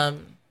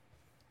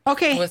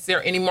 Okay. Was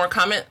there any more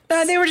comment?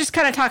 They were just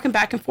kind of talking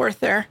back and forth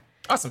there.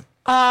 Awesome.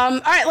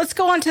 All right, let's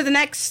go on to the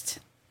next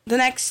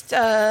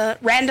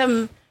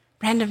random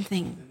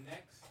thing.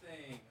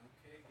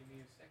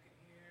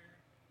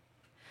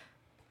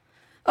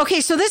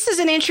 Okay, so this is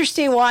an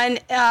interesting one.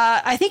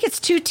 I think it's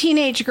two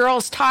teenage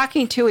girls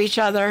talking to each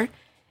other,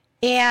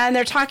 and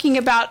they're talking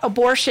about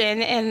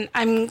abortion, and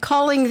I'm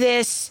calling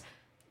this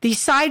the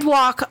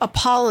sidewalk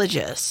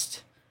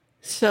apologist.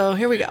 So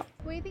here we go.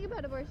 What do you think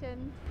about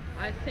abortion?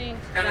 I think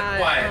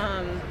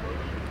that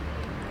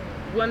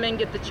women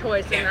get the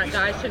choice and that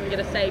guys shouldn't get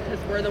a say because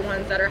we're the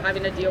ones that are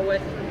having to deal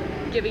with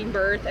giving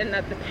birth, and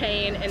that the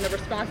pain and the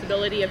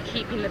responsibility of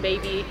keeping the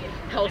baby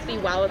healthy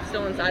while it's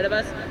still inside of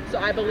us. So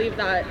I believe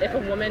that if a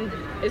woman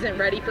isn't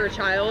ready for a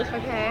child,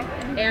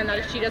 and that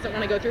if she doesn't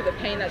want to go through the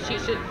pain, that she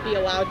should be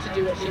allowed to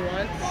do what she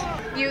wants.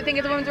 You think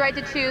it's a woman's right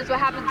to choose what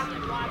happens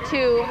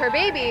to her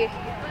baby?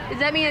 Does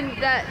that mean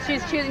that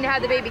she's choosing to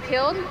have the baby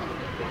killed?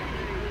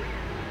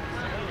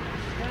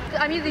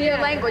 I'm using your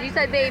language. You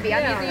said baby.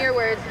 I'm using your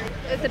words.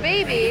 It's a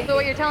baby. So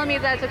what you're telling me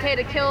is that it's okay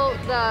to kill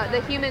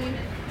the human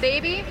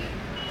baby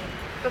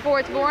before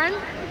it's born?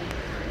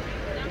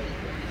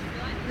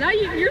 Now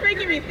you're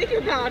making me think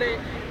about it.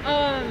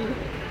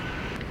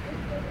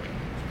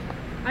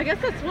 I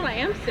guess that's what I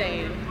am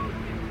saying.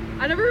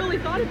 I never really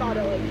thought about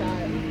it like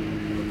that.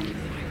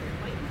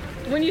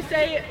 When you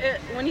say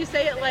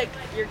it like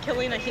you're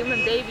killing a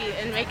human baby,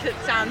 it makes it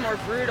sound more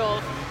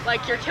brutal,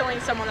 like you're killing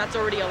someone that's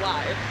already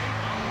alive.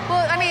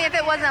 Well, I mean, if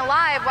it wasn't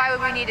alive, why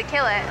would we need to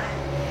kill it?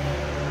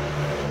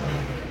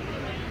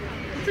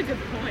 That's a good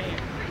point.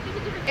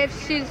 If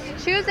she's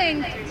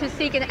choosing to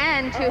seek an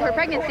end to her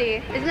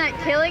pregnancy, isn't that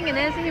killing an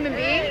innocent human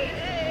being?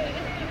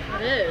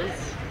 It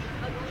is.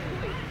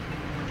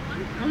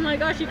 Oh my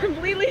gosh, you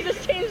completely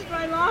just changed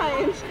my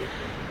mind.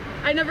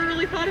 I never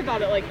really thought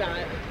about it like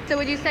that. So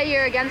would you say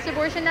you're against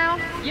abortion now?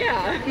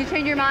 Yeah. You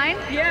changed your mind?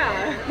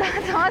 Yeah.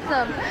 That's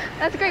awesome.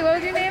 That's great. What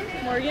was your name?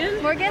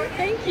 Morgan. Morgan?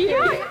 Thank you.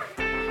 Yeah.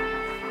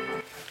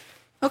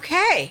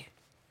 Okay.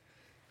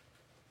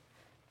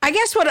 I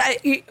guess what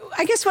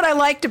I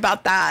liked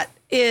about that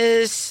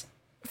is,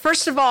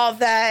 first of all,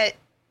 that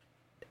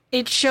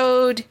it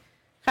showed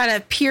kind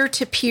of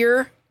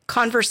peer-to-peer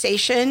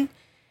conversation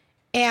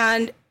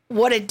and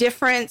what a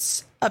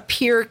difference a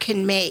peer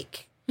can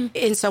make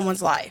in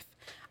someone's life.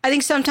 I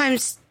think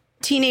sometimes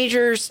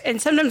teenagers, and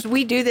sometimes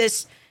we do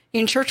this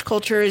in church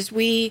culture, is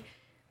we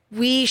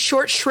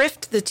short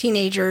shrift the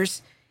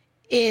teenagers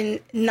in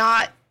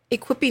not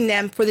equipping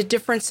them for the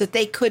difference that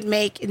they could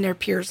make in their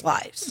peers'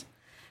 lives.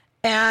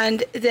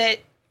 And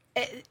that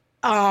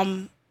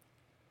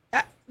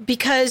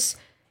because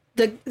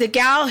the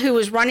gal who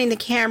was running the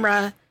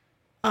camera,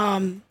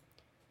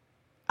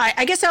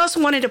 I guess I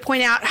also wanted to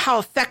point out how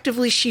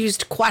effectively she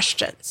used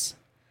questions.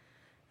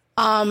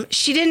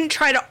 She didn't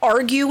try to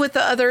argue with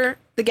the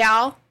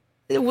gal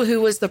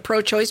who was the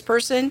pro-choice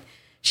person.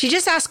 She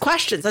just asked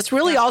questions. That's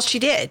really all she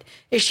did.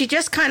 Is she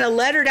just kind of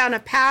led her down a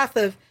path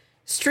of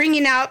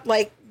stringing out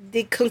like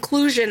the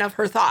conclusion of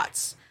her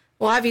thoughts.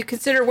 Well, have you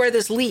considered where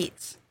this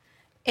leads?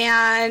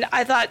 And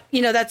I thought,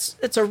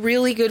 that's a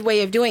really good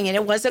way of doing it.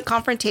 It wasn't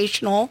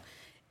confrontational.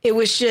 It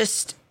was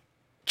just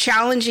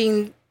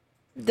challenging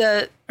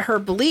her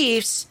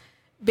beliefs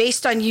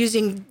based on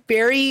using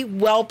very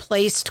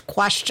well-placed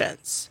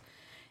questions.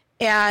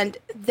 And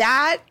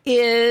that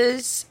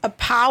is a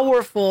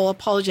powerful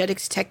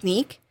apologetics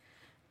technique.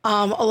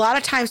 a lot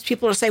of times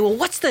people will say, well,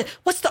 what's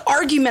the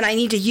argument I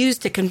need to use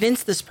to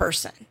convince this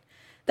person?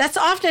 That's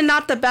often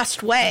not the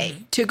best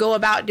way to go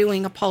about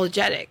doing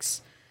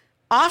apologetics.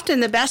 Often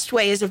the best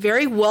way is a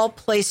very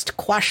well-placed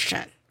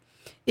question.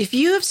 If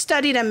you have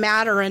studied a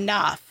matter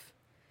enough,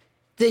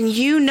 then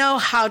you know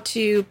how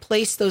to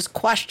place those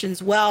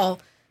questions well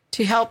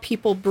to help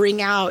people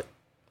bring out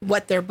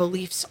what their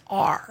beliefs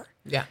are.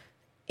 Yeah.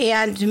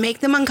 And to make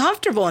them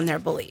uncomfortable in their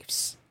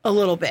beliefs a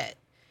little bit.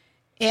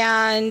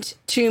 And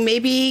to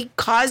maybe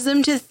cause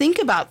them to think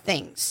about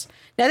things.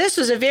 Now, this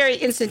was a very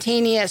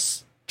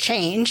instantaneous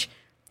change,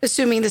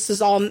 assuming this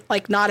is all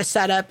like not a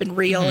setup and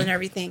real and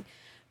everything.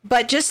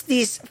 But just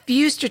these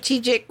few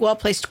strategic,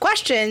 well-placed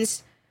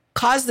questions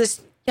caused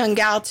this young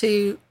gal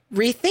to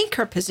rethink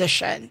her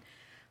position.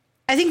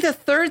 I think the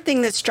third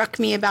thing that struck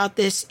me about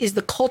this is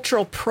the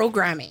cultural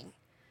programming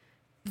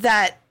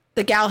that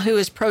the gal who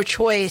is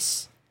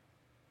pro-choice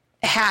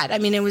had. I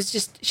mean, it was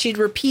just, she'd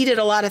repeated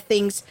a lot of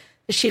things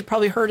that she'd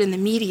probably heard in the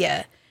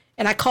media.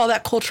 And I call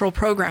that cultural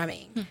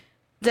programming.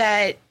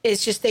 That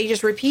it's just, they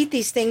just repeat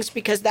these things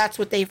because that's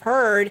what they've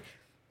heard.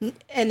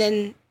 And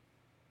then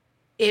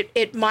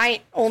it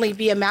might only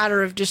be a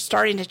matter of just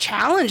starting to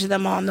challenge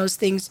them on those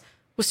things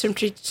with some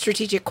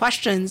strategic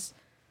questions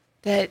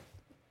that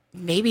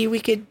maybe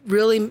we could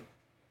really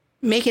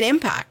make an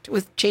impact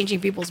with changing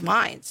people's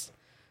minds.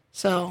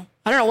 So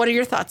I don't know. What are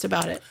your thoughts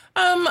about it?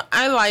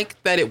 I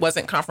like that it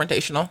wasn't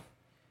confrontational.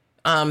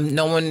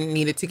 No one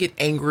needed to get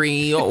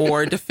angry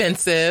or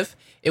defensive.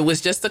 It was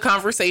just a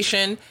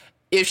conversation.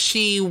 If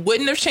she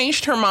wouldn't have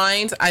changed her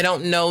mind, I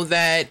don't know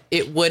that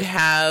it would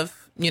have,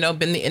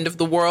 been the end of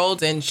the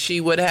world, and she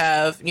would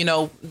have,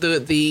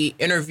 the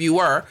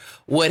interviewer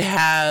would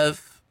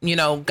have,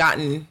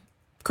 gotten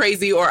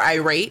crazy or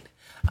irate.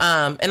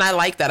 And I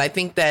like that. I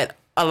think that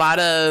a lot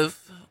of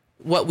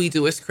what we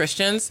do as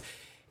Christians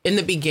in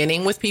the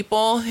beginning with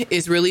people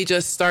is really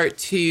just start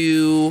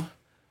to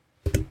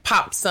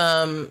pop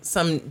some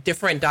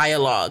different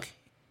dialogue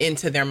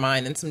into their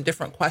mind and some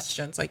different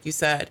questions, like you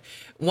said.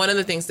 One of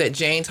the things that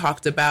Jane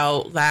talked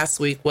about last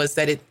week was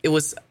that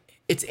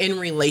it's in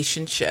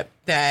relationship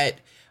that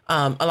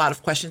a lot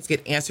of questions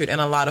get answered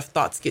and a lot of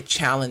thoughts get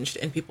challenged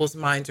and people's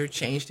minds are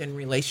changed in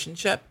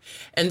relationship.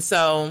 And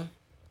so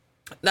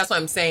that's what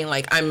I'm saying.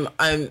 Like, I'm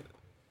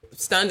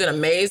stunned and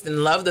amazed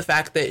and love the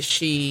fact that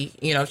she,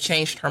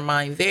 changed her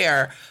mind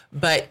there.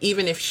 But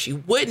even if she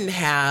wouldn't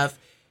have,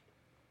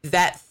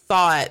 that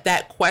thought,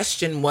 that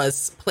question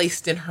was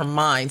placed in her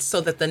mind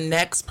so that the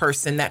next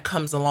person that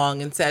comes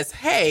along and says,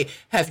 hey,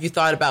 have you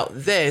thought about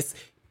this?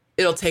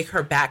 It'll take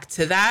her back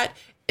to that.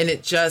 And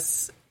it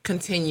just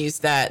continues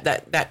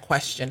that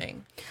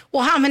questioning.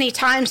 Well, how many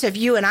times have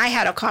you and I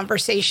had a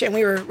conversation?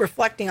 We were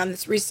reflecting on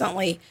this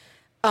recently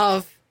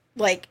of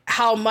like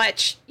how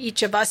much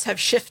each of us have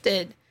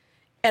shifted.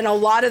 And a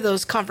lot of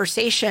those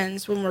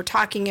conversations when we're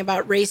talking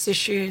about race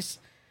issues,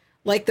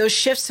 like those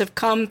shifts have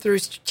come through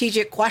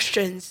strategic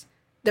questions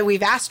that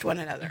we've asked one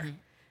another. Mm-hmm.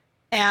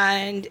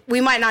 And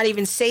we might not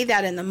even say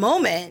that in the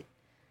moment,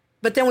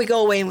 but then we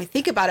go away and we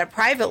think about it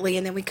privately,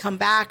 and then we come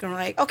back and we're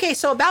like, okay,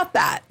 so about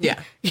that. Yeah.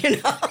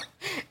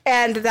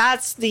 And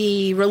that's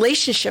the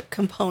relationship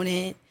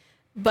component.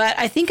 But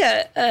I think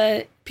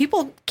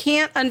people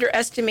can't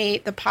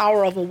underestimate the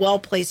power of a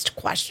well-placed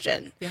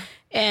question. Yeah.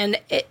 And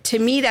to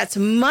me, that's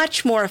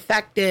much more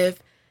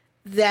effective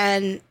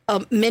than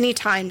many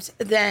times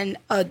than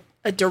a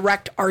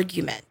direct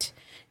argument.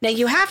 Now,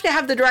 you have to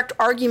have the direct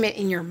argument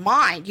in your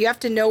mind. You have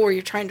to know where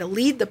you're trying to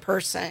lead the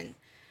person.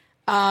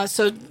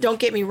 So don't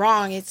get me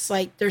wrong. It's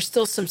like there's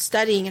still some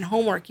studying and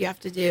homework you have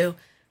to do.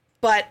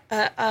 But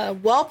a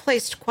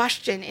well-placed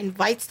question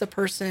invites the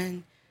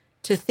person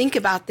to think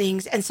about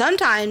things. And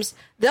sometimes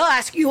they'll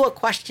ask you a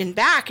question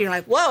back. And you're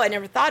like, whoa, I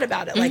never thought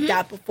about it like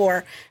that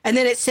before. And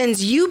then it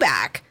sends you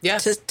back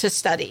to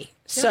study.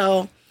 Yeah.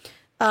 So,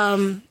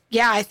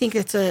 I think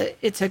it's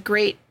a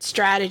great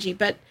strategy.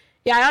 But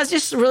yeah, I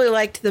just really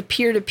liked the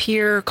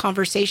peer-to-peer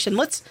conversation.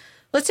 Let's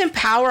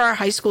empower our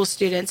high school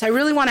students. I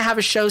really want to have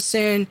a show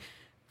soon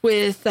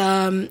with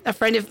a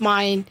friend of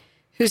mine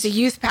who's a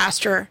youth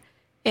pastor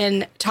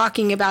and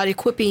talking about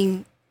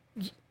equipping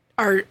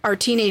our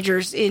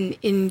teenagers in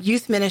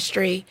youth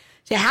ministry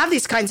to have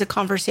these kinds of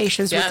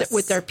conversations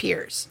with their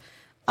peers.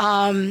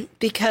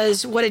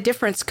 Because what a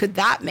difference could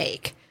that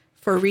make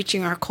for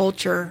reaching our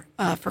culture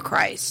for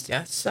Christ?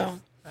 Yes. So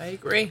I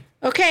agree.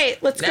 Okay,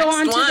 let's go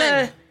on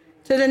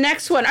to the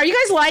next one. Are you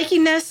guys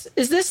liking this?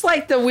 Is this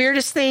like the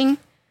weirdest thing?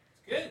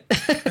 Good.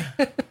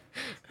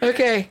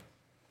 Okay.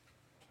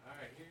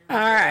 All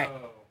right.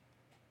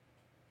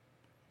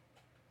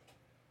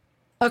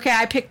 Okay,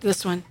 I picked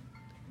this one.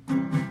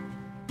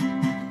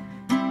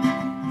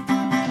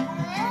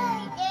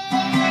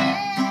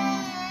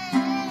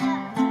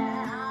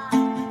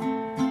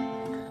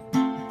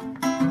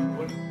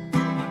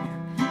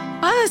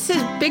 Oh, this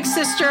is big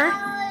sister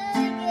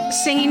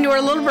singing to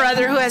her little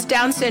brother who has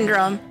Down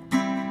syndrome.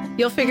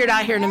 You'll figure it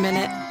out here in a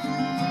minute.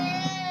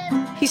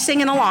 He's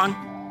singing along,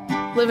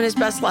 living his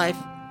best life.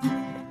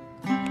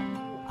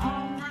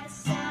 My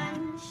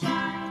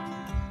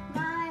sunshine,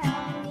 my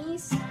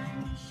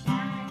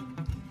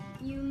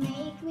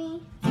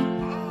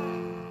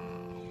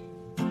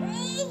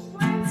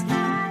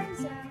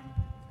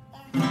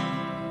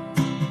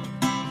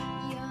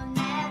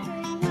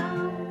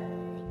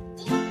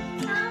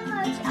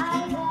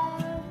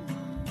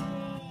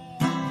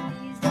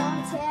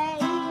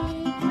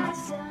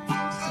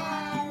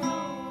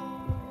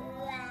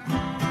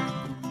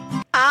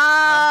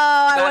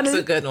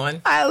a good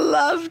one. I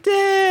loved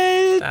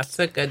it. That's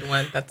a good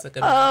one. That's a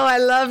good one. Oh, I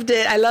loved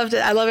it. I loved it.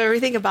 I love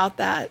everything about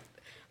that.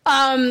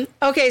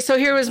 Okay, so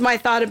here was my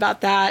thought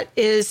about that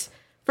is,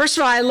 first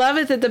of all, I love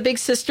it that the big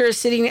sister is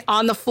sitting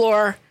on the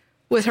floor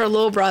with her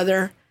little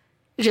brother,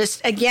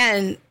 just,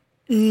 again,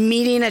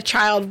 meeting a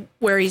child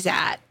where he's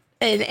at.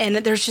 And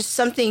there's just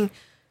something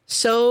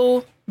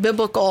so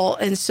biblical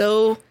and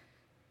so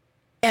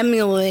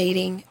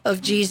emulating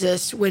of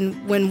Jesus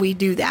when we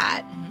do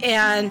that.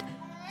 And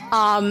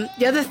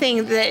the other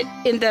thing that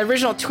in the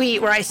original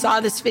tweet where I saw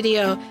this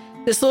video,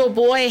 this little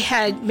boy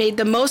had made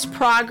the most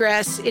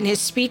progress in his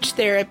speech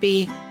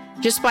therapy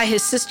just by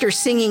his sister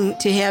singing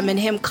to him and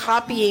him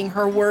copying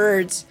her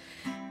words.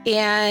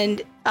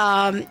 And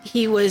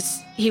he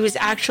was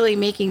actually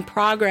making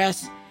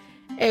progress.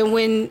 And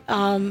when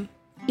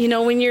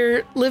when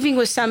you're living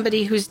with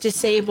somebody who's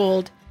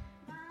disabled,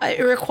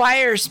 it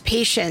requires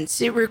patience.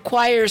 It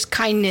requires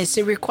kindness.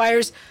 It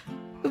requires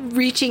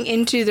reaching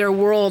into their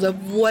world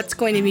of what's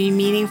going to be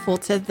meaningful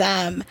to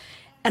them.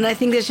 And I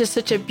think that's just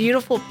such a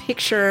beautiful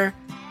picture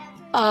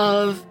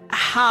of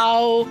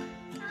how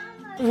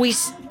we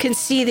can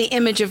see the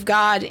image of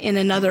God in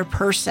another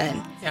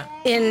person. Yeah.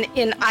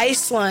 In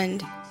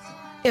Iceland,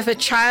 if a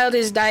child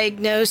is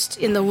diagnosed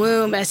in the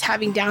womb as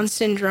having Down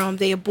syndrome,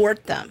 they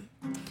abort them.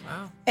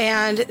 Wow.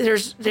 And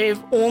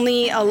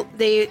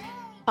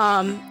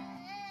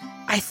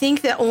I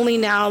think that only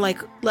now like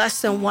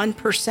less than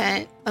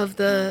 1% of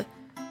the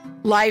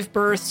live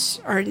births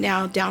are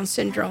now Down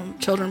syndrome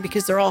children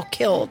because they're all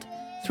killed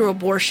through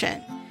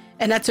abortion.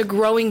 And that's a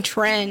growing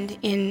trend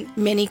in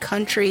many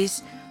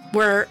countries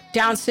where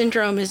Down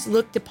syndrome is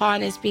looked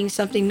upon as being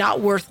something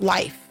not worth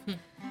life.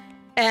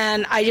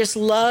 And I just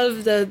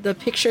love the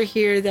picture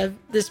here,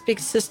 this big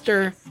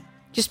sister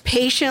just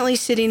patiently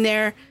sitting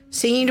there,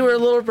 singing to her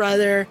little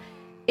brother,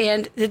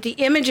 and that the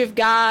image of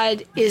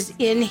God is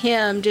in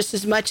him just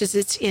as much as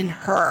it's in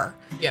her.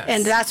 Yes.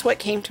 And that's what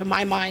came to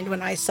my mind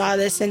when I saw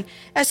this. And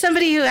as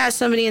somebody who has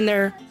somebody in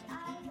their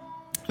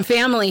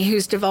family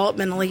who's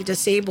developmentally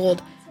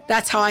disabled,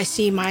 that's how I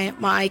see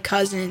my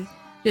cousin.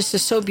 Just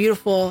is so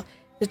beautiful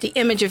that the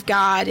image of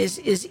God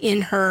is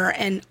in her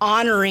and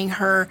honoring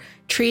her,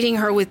 treating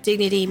her with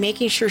dignity,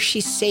 making sure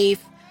she's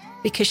safe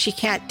because she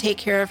can't take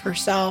care of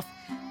herself,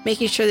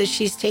 making sure that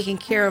she's taken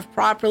care of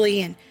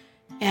properly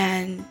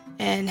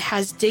and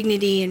has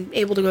dignity and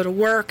able to go to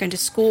work and to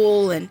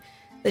school, and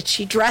that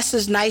she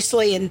dresses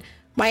nicely. And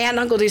my aunt and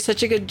uncle do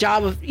such a good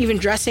job of even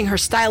dressing her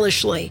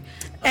stylishly.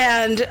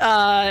 And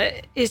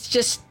it's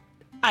just,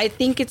 I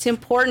think it's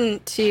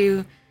important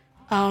to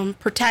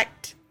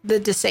protect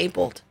the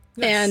disabled.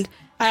 Yes. And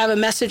I have a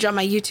message on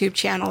my YouTube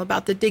channel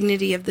about the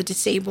dignity of the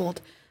disabled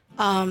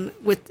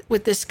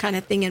with this kind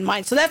of thing in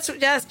mind. So that's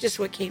just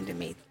what came to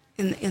me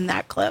in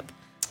that clip.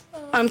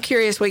 I'm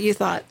curious what you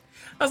thought.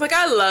 I was like,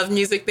 I love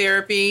music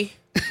therapy.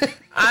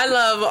 I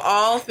love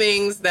all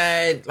things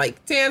that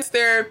like dance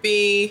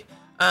therapy.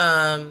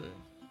 I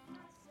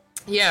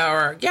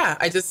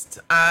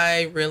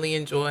really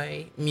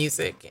enjoy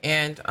music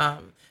and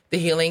the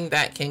healing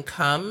that can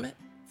come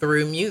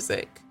through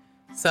music.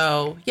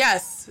 So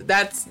yes,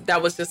 I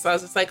was just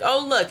like,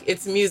 oh, look,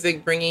 it's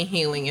music bringing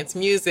healing. It's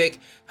music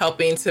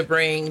helping to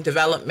bring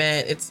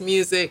development. It's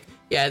music.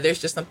 Yeah, there's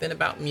just something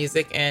about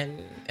music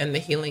and the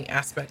healing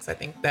aspects, I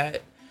think,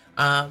 that,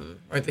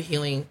 or the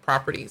healing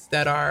properties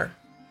that are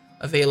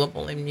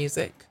available in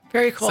music.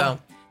 Very cool. So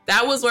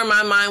that was where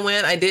my mind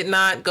went. I did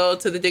not go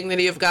to the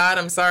dignity of God.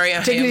 I'm sorry.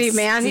 Dignity of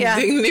man, yeah.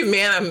 Dignity of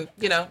man.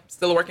 I'm,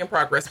 still a work in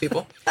progress,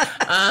 people.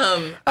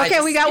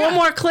 Okay, we got one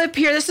more clip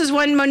here. This is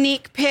one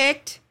Monique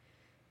picked.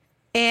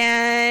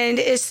 And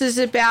this is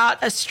about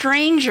a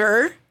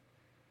stranger.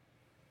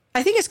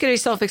 I think it's going to be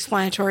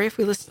self-explanatory if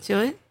we listen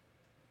to it.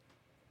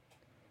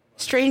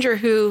 Stranger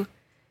who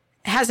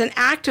has an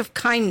act of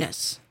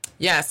kindness.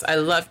 Yes, I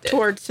loved it.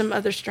 Towards some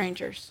other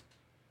strangers.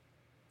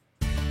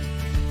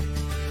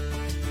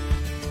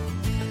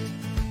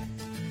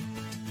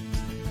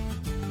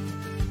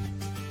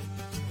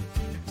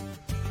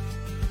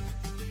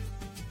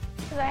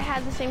 I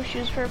had the same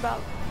shoes for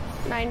about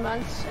 9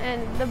 months,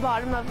 and the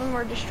bottom of them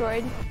were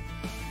destroyed.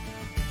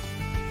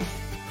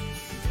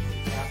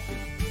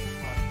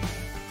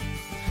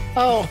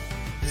 Oh,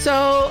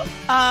 so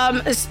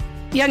this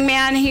young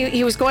man,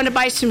 he was going to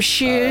buy some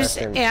shoes,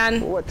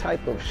 and what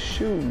type of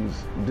shoes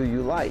do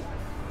you like?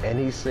 And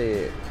he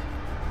said,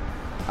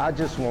 I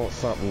just want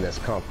something that's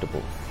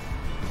comfortable.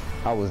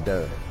 I was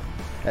done.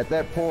 At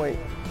that point,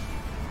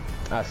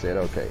 I said,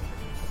 okay,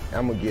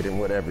 I'm gonna get him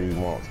whatever he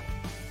wants.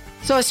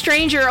 So a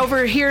stranger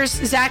overhears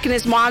Zach and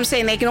his mom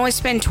saying they can only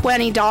spend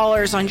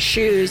 $20 on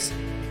shoes,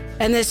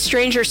 and this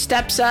stranger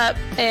steps up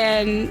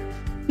and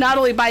not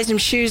only buys him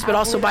shoes, but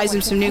also buys him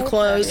some new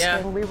clothes.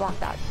 Yeah. We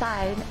walked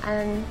outside,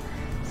 and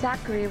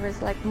Zachary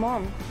was like,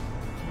 Mom,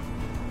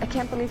 I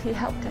can't believe he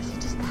helped us. He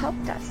just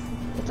helped us.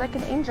 It's like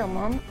an angel,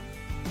 Mom.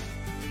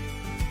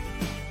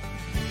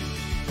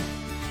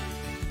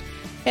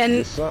 And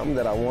it's something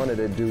that I wanted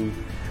to do.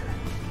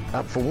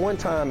 For one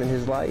time in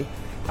his life,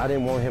 I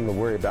didn't want him to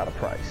worry about a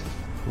price.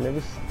 And it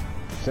was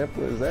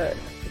simple as that.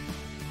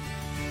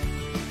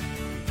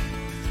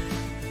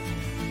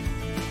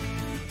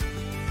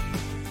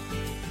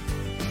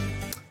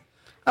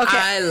 Okay.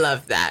 I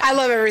love that. I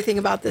love everything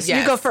about this.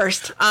 Yes. You go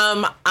first.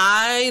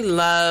 I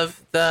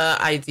love the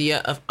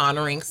idea of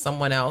honoring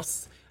someone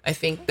else. I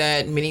think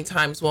that many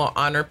times we'll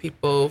honor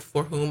people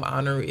for whom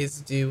honor is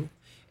due.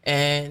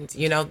 And,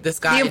 you know, this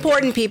guy... The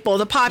important people,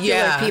 the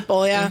popular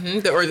people,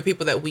 or the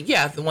people that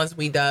the ones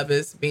we dub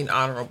as being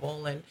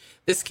honorable. And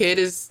this kid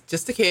is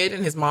just a kid,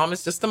 and his mom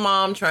is just a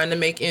mom trying to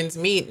make ends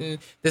meet. And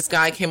this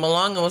guy came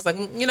along and was like,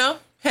 you know,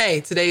 hey,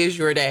 today is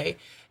your day.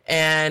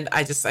 And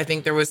I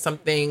think there was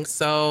something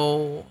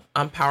so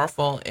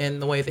powerful in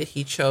the way that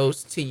he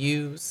chose to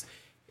use,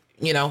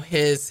 you know,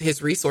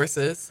 his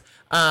resources.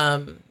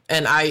 And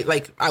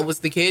I was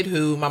the kid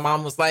who my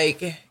mom was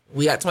like,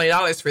 we got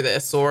 $20 for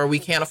this, or we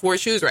can't afford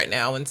shoes right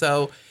now. And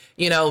so,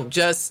 you know,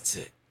 just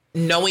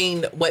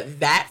knowing what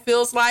that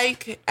feels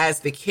like as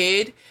the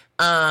kid,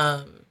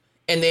 and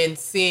then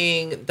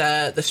seeing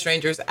the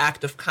stranger's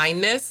act of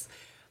kindness,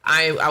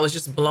 I was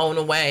just blown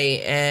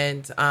away.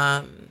 And,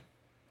 I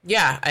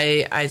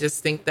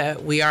just think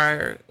that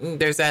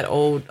there's that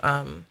old,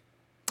 I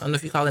don't know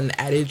if you call it an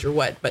adage or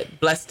what, but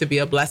blessed to be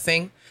a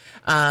blessing.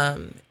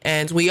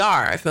 And we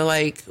are. I feel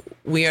like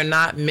we are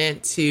not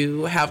meant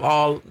to have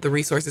all the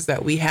resources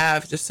that we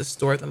have just to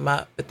store them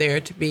up, but they're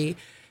to be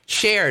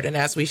shared. And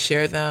as we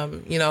share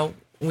them, you know,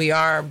 we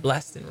are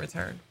blessed in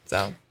return.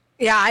 So,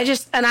 yeah,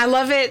 I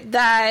love it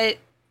that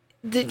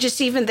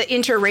just even the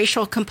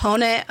interracial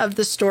component of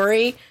the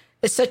story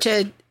is such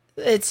a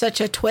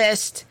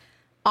twist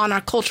on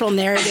our cultural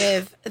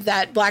narrative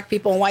that Black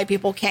people and white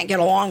people can't get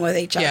along with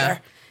each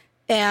other.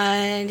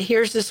 And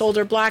here's this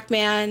older Black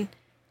man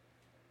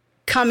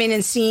coming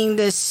and seeing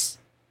this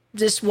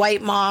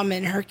white mom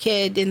and her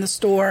kid in the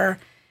store.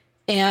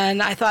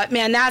 And I thought,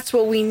 man, that's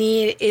what we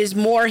need, is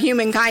more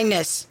human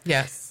kindness.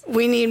 Yes.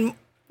 We need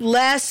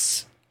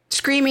less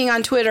screaming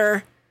on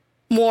Twitter,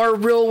 more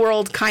real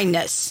world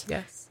kindness.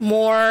 Yes.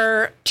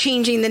 More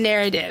changing the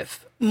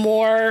narrative,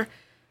 more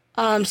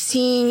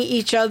seeing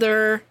each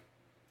other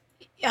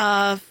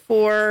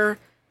for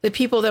the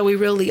people that we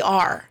really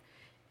are.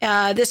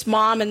 This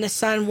mom and this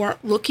son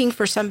weren't looking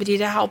for somebody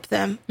to help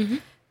them.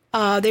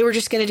 Mm-hmm. They were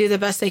just going to do the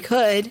best they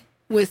could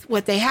with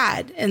what they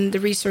had and the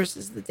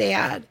resources that they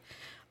had.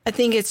 I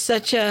think it's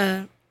such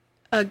a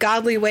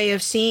godly way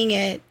of seeing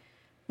it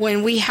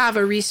when we have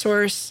a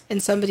resource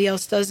and somebody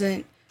else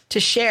doesn't, to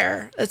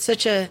share. It's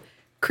such a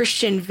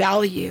Christian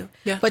value,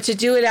 but to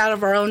do it out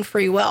of our own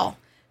free will,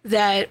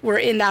 that we're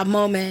in that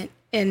moment.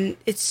 And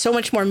it's so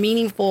much more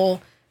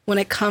meaningful when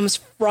it comes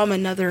from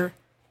another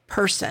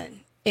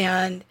person.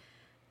 And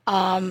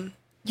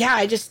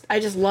I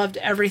just loved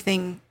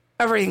everything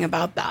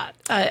about that.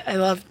 I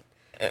loved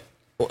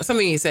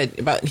something you said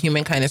about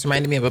human kindness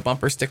reminded me of a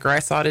bumper sticker I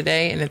saw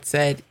today, and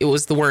it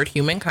was the word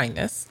human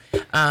kindness.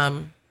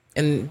 And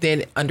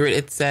then under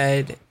it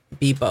said,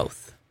 be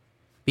both,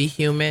 be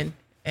human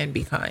and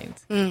be kind.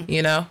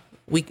 You know,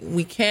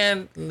 we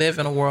can live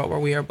in a world where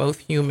we are both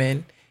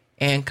human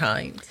and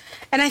kind.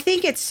 And I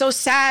think it's so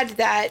sad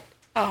that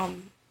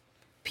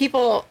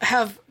people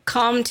have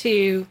come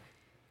to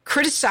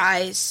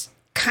criticize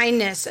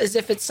kindness as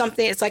if it's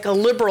like a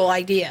liberal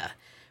idea,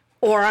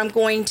 or I'm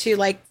going to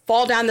like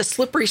fall down the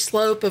slippery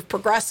slope of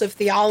progressive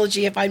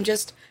theology if I'm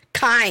just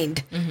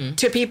kind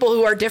to people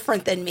who are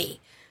different than me.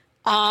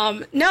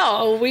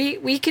 No,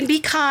 we can be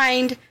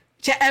kind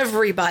to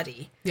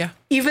everybody. Yeah.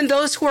 Even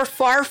those who are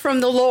far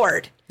from the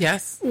Lord.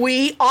 Yes.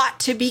 We ought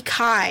to be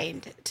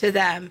kind to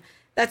them.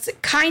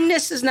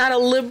 Kindness is not a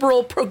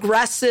liberal,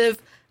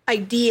 progressive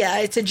idea.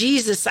 It's a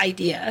Jesus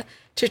idea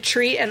to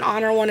treat and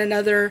honor one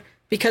another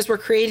because we're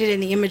created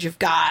in the image of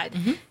God.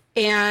 Mm-hmm.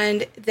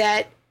 And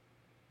that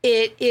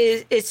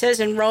it says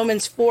in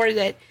Romans 4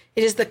 that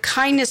it is the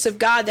kindness of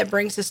God that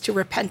brings us to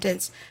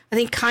repentance. I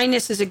think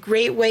kindness is a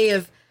great way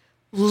of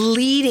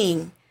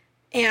leading,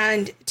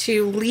 and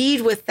to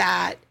lead with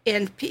that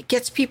and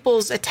gets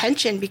people's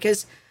attention,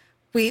 because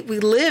we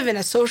live in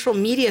a social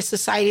media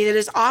society that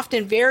is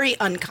often very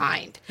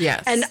unkind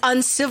and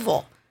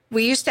uncivil.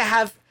 We used to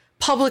have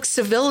public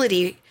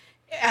civility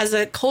as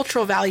a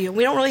cultural value, and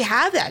we don't really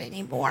have that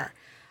anymore.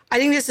 I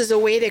think this is a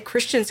way that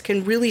Christians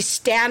can really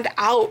stand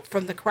out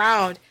from the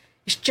crowd,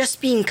 is just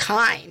being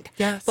kind.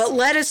 Yes. But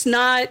let us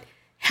not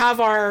have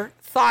our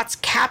thoughts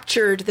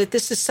captured that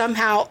this is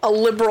somehow a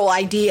liberal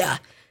idea.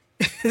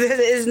 It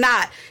is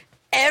not.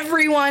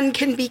 Everyone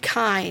can be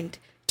kind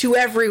to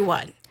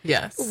everyone.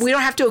 Yes. We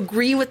don't have to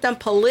agree with them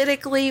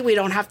politically. We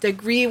don't have to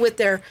agree with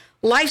their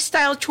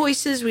lifestyle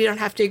choices. We don't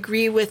have to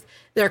agree with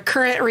their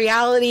current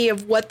reality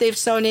of what they've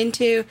sown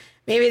into.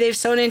 Maybe they've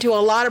sown into a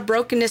lot of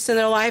brokenness in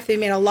their life. They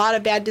made a lot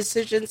of bad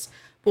decisions,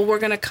 but we're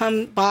going to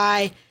come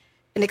by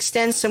and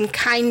extend some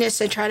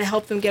kindness and try to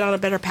help them get on a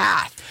better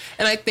path.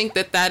 And I think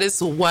that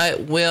is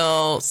what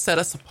will set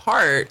us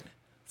apart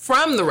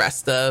from the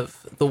rest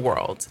of the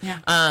world. Yeah.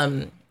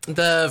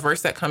 The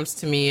verse that comes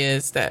to me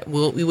is that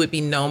we would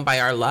be known by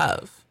our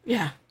love.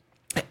 Yeah.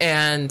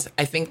 And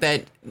I think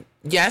that,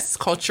 yes,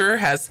 culture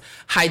has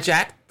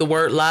hijacked the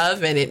word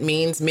love, and it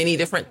means many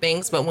different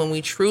things. But when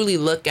we truly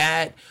look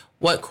at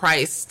what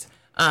Christ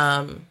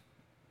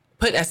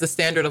put as the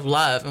standard of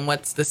love, and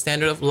what's the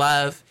standard of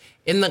love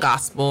in the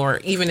gospel or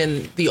even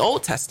in the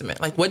Old Testament.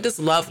 Like, what does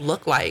love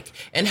look like?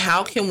 And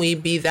how can we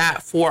be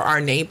that for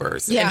our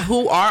neighbors? Yeah. And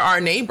who are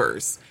our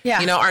neighbors? Yeah.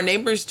 You know, our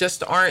neighbors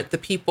just aren't the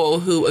people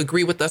who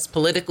agree with us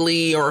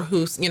politically or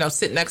who, you know,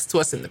 sit next to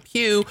us in the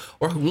pew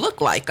or who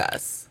look like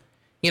us.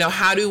 You know,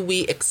 how do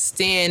we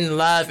extend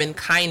love and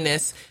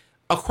kindness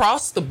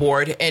across the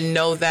board and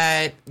know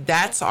that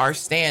that's our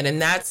stand, and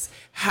that's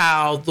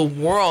how the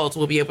world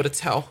will be able to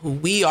tell who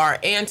we are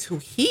and who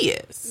he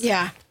is.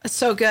 Yeah, that's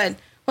so good.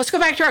 Let's go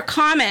back to our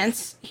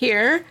comments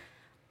here.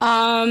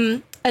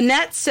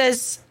 Annette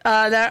says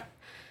that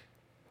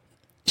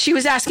she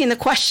was asking the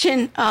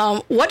question,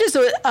 what does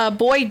a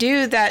boy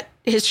do that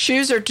his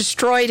shoes are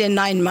destroyed in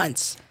 9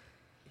 months?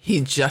 He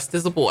just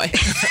is a boy.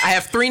 I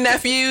have 3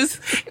 nephews,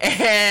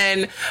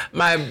 and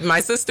my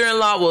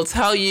sister-in-law will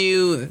tell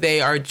you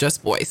they are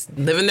just boys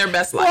living their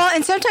best life. Well,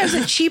 and sometimes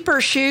the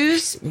cheaper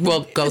shoes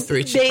will go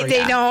through cheaper.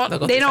 They don't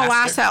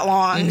last that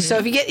long. Mm-hmm. So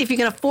if you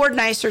can afford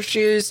nicer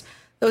shoes,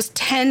 those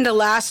tend to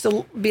last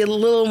be a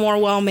little more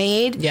well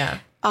made. Yeah.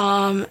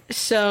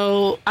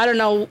 So I don't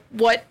know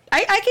what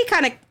I can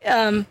kind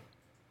of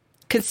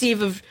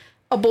conceive of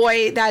a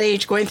boy that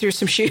age going through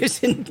some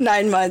shoes in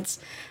 9 months.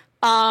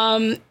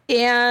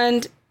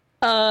 And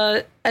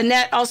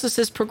Annette also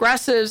says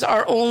progressives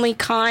are only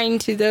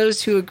kind to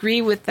those who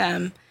agree with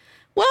them.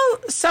 Well,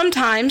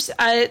 sometimes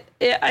I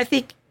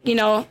think, you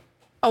know,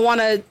 I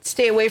want to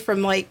stay away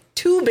from like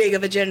too big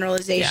of a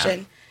generalization.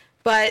 Yeah.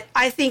 But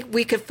I think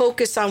we could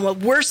focus on what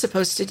we're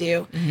supposed to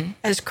do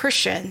as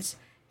Christians,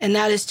 and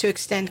that is to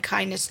extend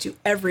kindness to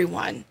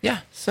everyone. Yeah.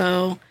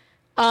 So,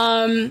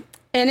 and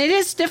it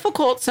is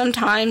difficult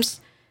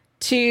sometimes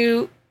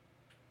to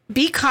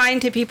be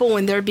kind to people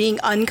when they're being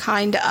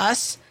unkind to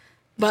us.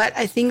 But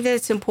I think that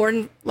it's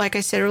important, like I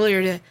said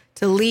earlier,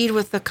 to lead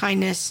with the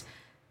kindness,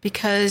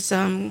 because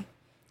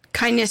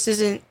kindness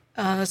isn't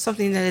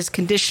something that is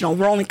conditional.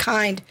 We're only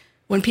kind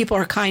when people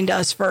are kind to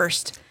us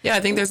first. Yeah,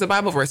 I think there's a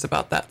Bible verse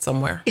about that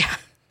somewhere. Yeah.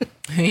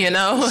 You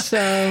know?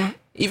 So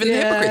even the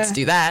hypocrites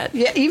do that.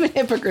 Yeah, even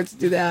hypocrites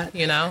do that.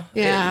 You know?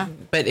 Yeah.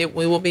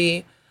 We will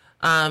be,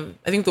 I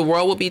think the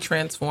world will be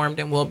transformed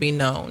and will be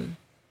known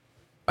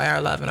by our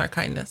love and our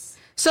kindness.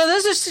 So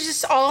those are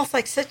just all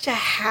like such a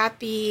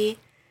happy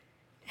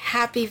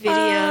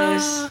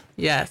videos.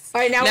 Yes.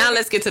 All right, now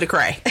let's get to the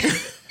cray.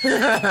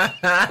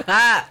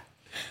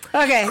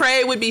 Okay.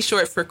 Cray would be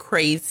short for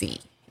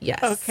crazy.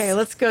 Yes. Okay,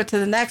 let's go to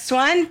the next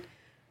one.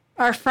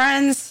 Our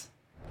friends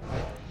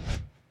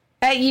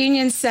at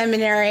Union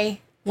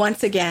Seminary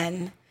once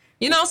again.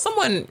 You know,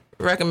 someone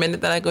recommended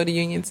that I go to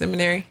Union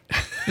Seminary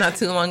not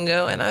too long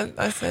ago, and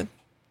I said,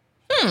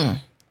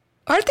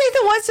 Aren't they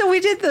the ones that we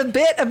did the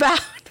bit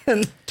about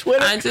on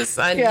Twitter?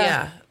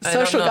 Yeah.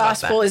 Social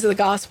gospel is the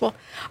gospel.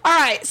 All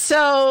right,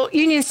 so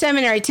Union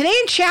Seminary. Today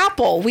in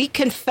chapel, we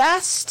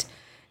confessed,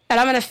 and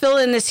I'm going to fill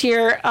in this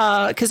here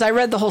because I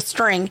read the whole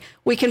string.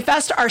 We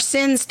confessed our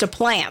sins to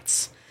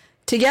plants.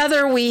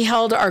 Together, we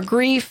held our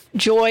grief,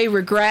 joy,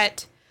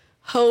 regret,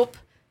 hope,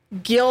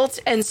 guilt,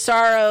 and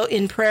sorrow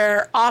in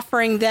prayer,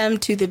 offering them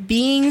to the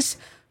beings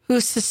who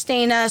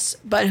sustain us,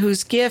 but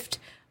whose gift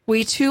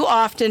we too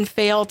often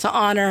fail to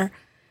honor.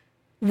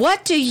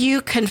 What do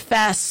you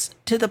confess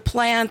to the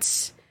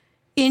plants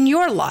in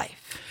your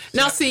life?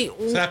 Now, see...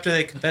 So after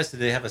they confess, did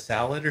they have a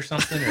salad or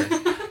something? Or?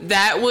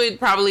 That would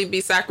probably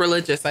be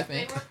sacrilegious, I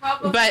think. They were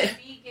probably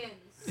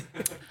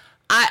vegans.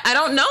 I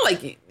don't know.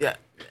 Like,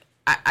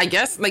 I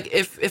guess, like,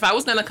 if I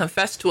was going to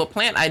confess to a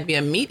plant, I'd be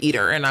a meat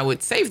eater and I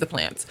would save the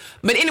plants.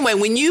 But anyway,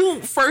 when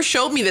you first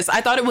showed me this,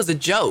 I thought it was a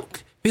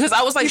joke. Because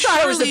I was like, you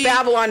thought it was a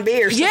Babylon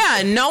Bee or something.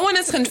 Yeah, no one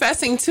is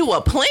confessing to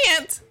a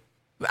plant.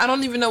 I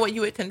don't even know what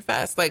you would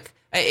confess. Like,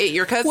 I ate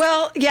your cousin.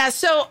 Well, yeah,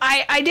 so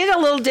I did a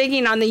little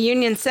digging on the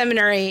Union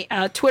Seminary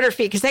Twitter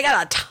feed because they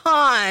got a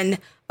ton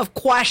of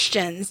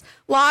questions.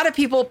 A lot of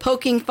people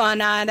poking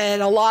fun at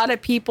it, a lot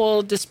of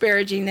people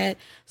disparaging it.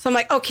 So I'm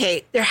like,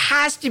 okay, there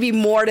has to be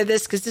more to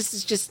this because this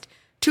is just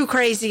too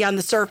crazy on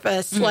the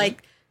surface. Mm-hmm.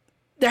 Like,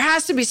 there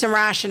has to be some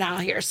rationale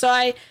here. So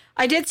I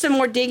did some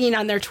more digging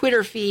on their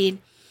Twitter feed.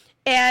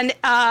 And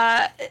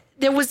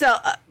there was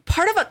a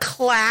part of a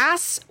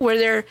class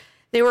where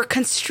they were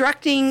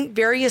constructing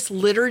various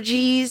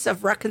liturgies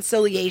of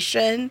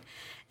reconciliation.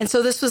 And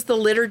so this was the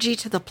liturgy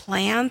to the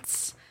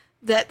plants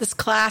that this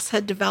class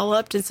had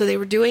developed. And so they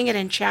were doing it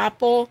in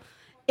chapel.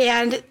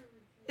 And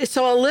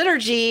so a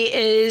liturgy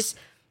is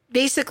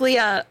basically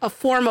a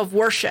form of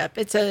worship.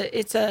 It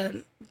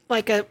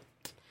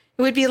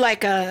would be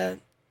like a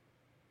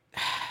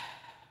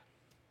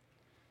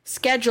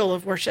schedule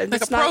of worship.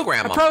 Like it's a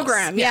program. A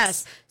program,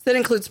 yes. So that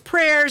includes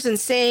prayers and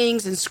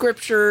sayings and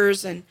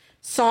scriptures and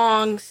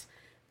songs.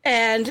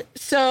 And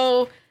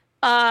so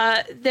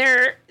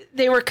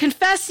they were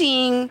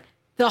confessing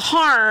the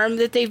harm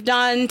that they've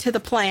done to the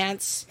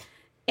plants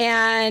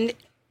and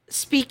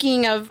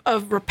speaking of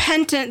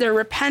their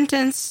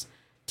repentance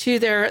to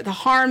the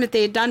harm that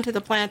they had done to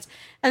the plants.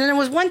 And then there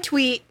was one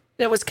tweet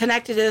that was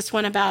connected to this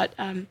one about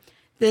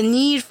the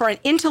need for an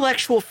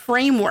intellectual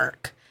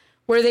framework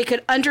where they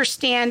could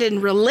understand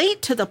and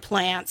relate to the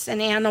plants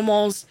and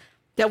animals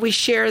that we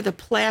share the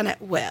planet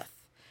with.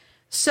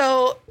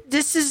 So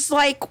this is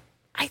like,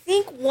 I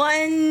think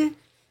one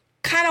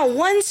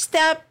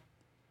step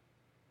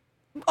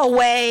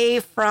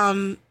away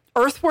from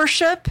earth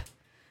worship.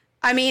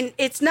 I mean,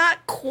 it's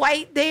not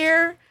quite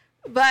there,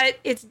 but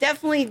it's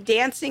definitely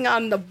dancing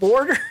on the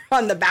border,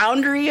 on the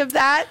boundary of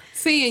that.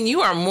 See, and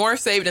you are more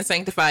saved and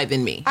sanctified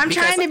than me. I'm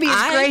trying to be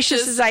as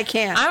gracious as I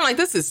can. I'm like,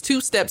 this is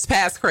 2 steps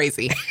past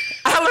crazy.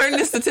 I learned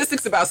the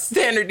statistics about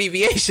standard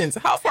deviations.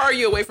 How far are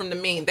you away from the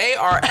mean? They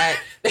are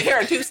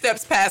 2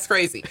 steps past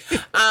crazy.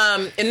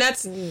 And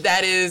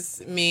that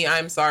is me.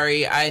 I'm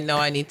sorry. I know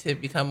I need to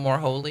become more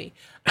holy.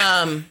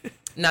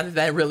 Not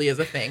that really is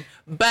a thing,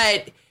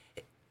 but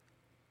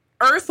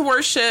earth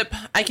worship,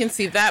 I can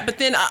see that. But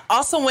then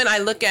also when I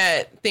look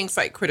at things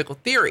like critical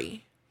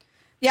theory.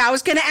 Yeah, I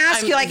was going to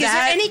ask you, like, is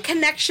there any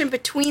connection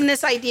between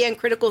this idea and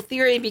critical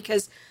theory?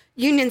 Because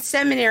Union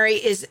Seminary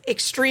is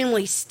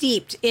extremely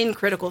steeped in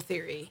critical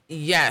theory.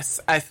 Yes,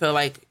 I feel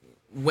like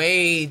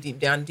way deep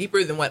down,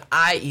 deeper than what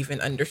I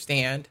even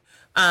understand.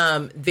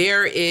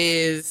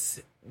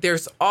 There's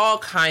all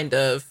kind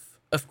of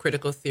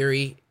critical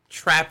theory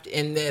trapped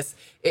in this.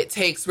 It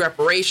takes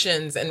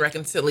reparations and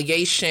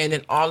reconciliation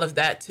and all of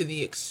that to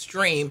the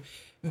extreme.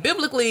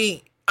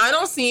 Biblically, I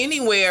don't see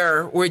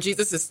anywhere where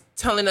Jesus is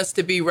telling us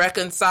to be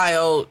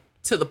reconciled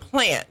to the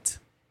plant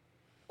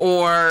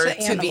or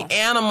to the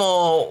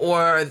animal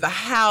or the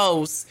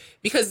house,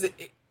 because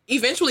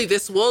eventually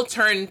this will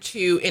turn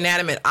to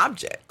inanimate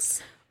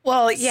objects.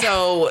 Well, yeah.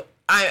 So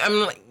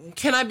I'm like,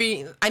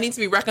 I need to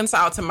be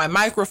reconciled to my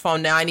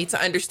microphone now. I need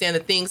to understand the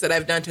things that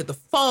I've done to the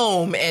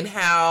foam and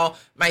how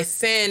my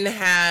sin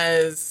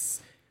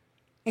has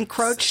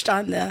encroached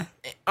on the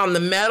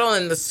metal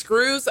and the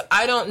screws.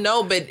 I don't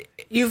know, but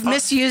you've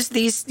misused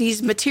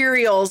these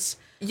materials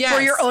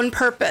for your own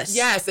purpose.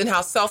 Yes, and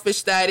how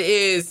selfish that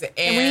is.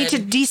 And we need to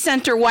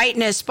decenter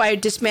whiteness by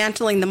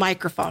dismantling the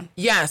microphone.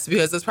 Yes,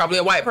 because it's probably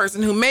a white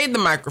person who made the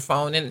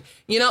microphone. And,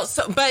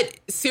 but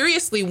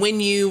seriously,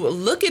 when you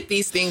look at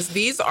these things,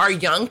 these are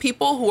young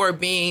people who are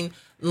being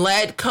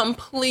led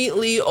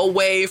completely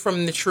away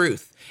from the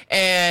truth.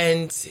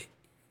 And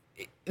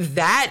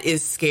that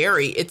is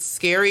scary. It's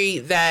scary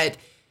that,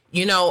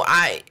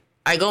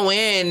 I go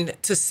in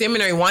to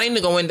seminary, wanting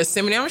to go into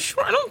seminary. I'm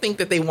sure, I don't think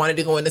that they wanted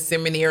to go into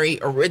seminary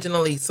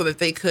originally so that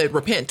they could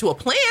repent to a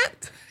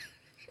plant,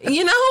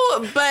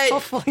 but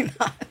hopefully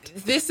not.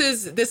 This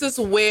is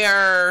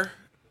where,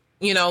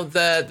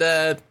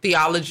 the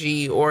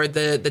theology or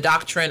the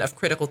doctrine of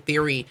critical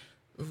theory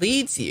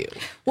leads you.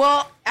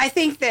 Well, I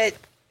think that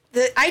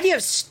the idea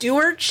of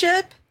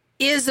stewardship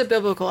is a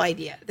biblical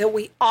idea, that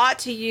we ought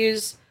to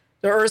use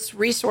the earth's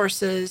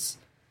resources,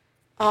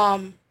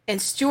 and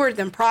steward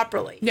them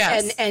properly.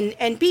 Yes. And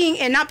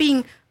not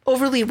being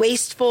overly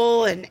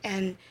wasteful and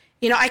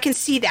I can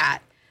see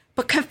that.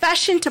 But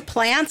confession to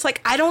plants,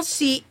 like, I don't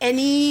see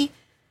any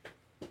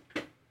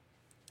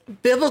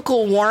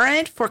biblical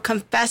warrant for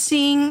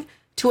confessing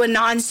to a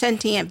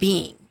non-sentient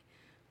being.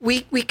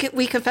 We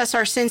confess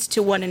our sins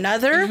to one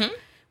another. Mm-hmm.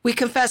 We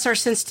confess our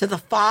sins to the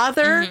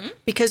Father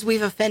because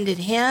we've offended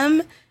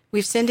him.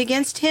 We've sinned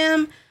against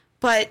him.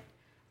 But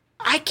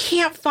I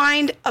can't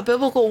find a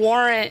biblical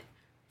warrant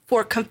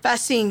for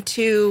confessing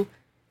to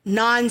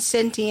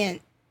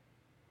non-sentient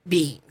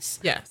beings.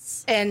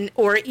 Yes.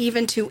 Or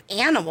even to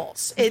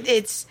animals.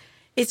 It's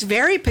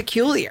very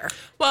peculiar.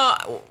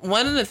 Well,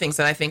 one of the things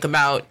that I think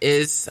about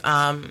is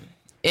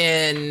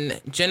in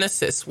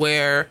Genesis,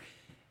 where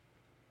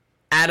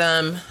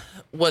Adam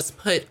was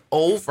put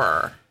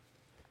over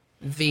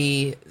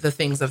the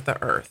things of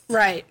the earth.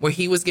 Right. Where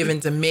he was given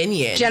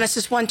dominion.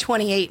 Genesis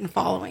 1:28 and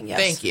following, yes.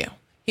 Thank you.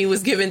 He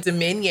was given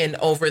dominion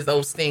over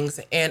those things.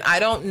 And I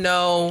don't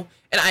know,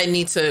 and I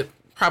need to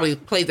probably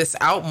play this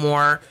out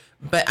more,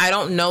 but I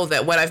don't know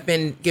that what I've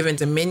been given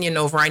dominion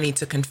over, I need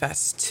to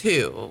confess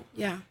to.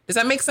 Yeah. Does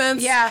that make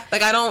sense? Yeah.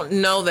 Like, I don't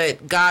know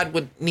that God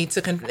would need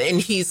to, and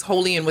he's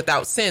holy and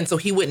without sin, so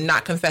he would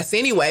not confess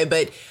anyway,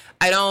 but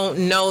I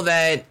don't know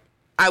that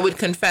I would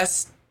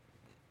confess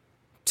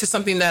to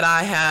something that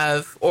I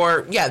have,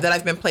 that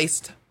I've been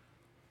placed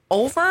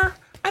over.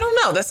 I don't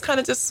know. That's kind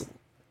of just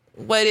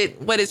what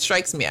it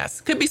strikes me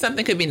as. Could be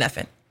something, could be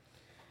nothing.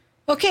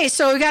 Okay,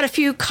 so we got a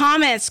few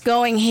comments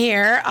going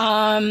here.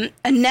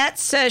 Annette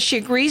says she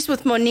agrees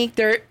with Monique.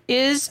 There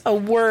is a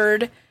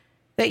word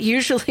that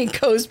usually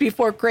goes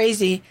before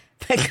crazy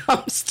that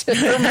comes to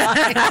her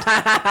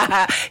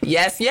mind.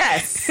 Yes.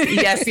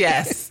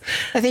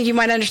 I think you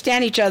might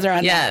understand each other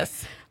on that.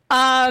 Yes.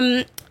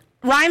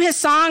 Rhyme His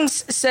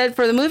Songs said,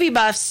 for the movie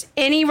buffs,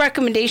 any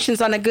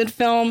recommendations on a good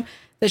film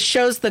that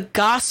shows the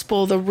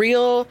gospel, the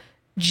real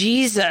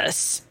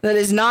Jesus, that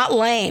is not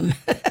lame?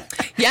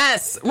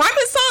 Yes. Rhyme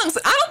His Songs.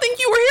 I don't think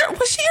you were here.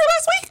 Was she here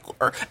last week?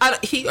 Or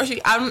he or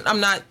she?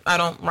 I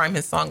don't rhyme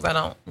his songs. I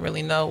don't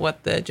really know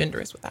what the gender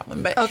is with that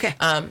one. But okay.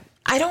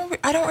 I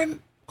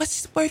don't.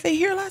 Were they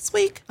here last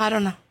week? I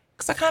don't know.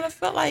 Because I kind of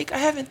felt like I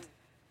haven't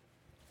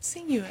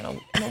seen you in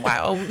a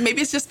while.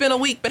 Maybe it's just been a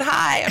week. But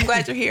hi, I'm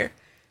glad you're here.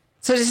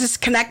 So does this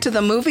connect to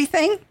the movie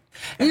thing?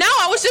 No,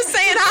 I was just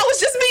saying I was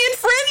just being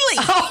friendly.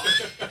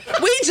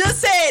 Oh. We just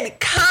said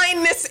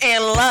kindness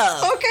and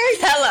love. Okay.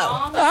 Hello.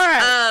 All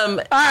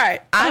right. All right.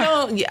 I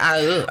don't. Yeah.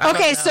 I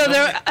Okay, don't so know.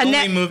 there The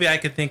only movie I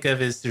could think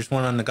of is there's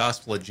one on the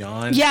Gospel of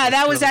John. Yeah,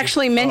 that was Really-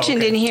 actually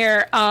mentioned in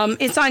here.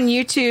 It's on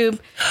YouTube.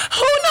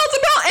 Who knows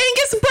about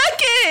Angus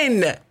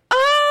Buchan?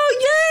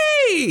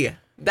 Oh, yay!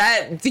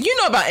 Do you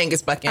know about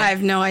Angus Buchan? I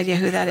have no idea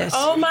who that is.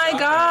 Oh my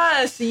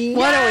gosh!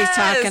 What are we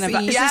talking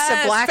about? Is this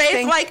a black Faith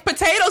thing? like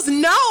potatoes?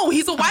 No,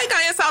 he's a white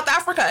guy in South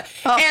Africa,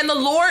 and the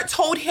Lord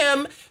told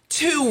him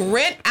to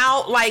rent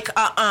out like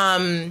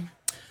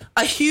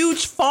a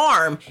huge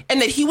farm, and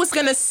that he was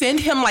going to send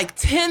him like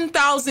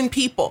 10,000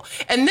 people.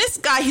 And this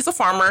guy, he's a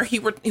farmer. He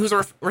was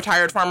a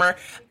retired farmer.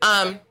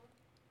 And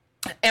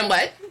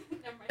what?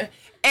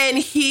 And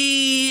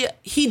he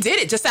did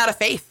it just out of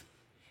faith.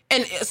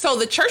 And so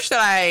the church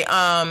that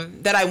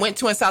I went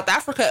to in South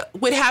Africa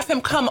would have him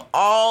come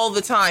all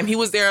the time. He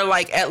was there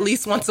like at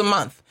least once a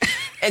month,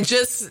 and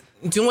just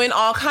doing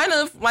all kind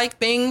of like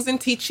things and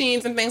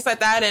teachings and things like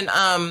that.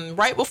 And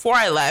right before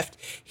I left,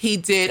 he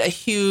did a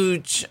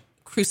huge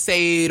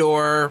crusade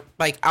or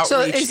like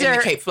outreach in the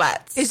Cape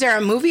Flats. Is there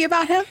a movie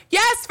about him?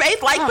 Yes,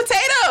 Faith like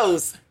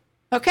potatoes.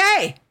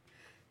 Okay.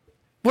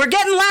 We're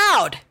getting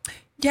loud.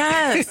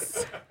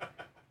 Yes.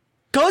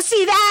 Go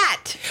see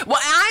that. Well,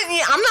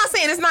 I'm not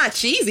saying it's not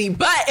cheesy,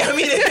 but I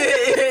mean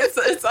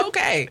it's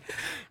okay.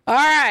 All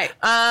right.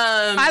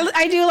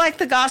 I do like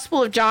the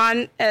Gospel of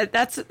John.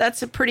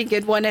 That's a pretty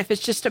good one.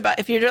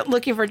 If you're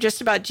looking for just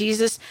about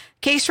Jesus,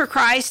 Case for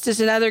Christ is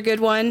another good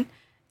one.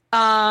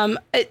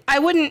 I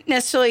wouldn't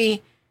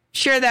necessarily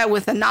share that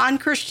with a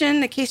non-Christian,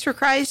 The Case for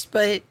Christ,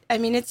 but I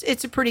mean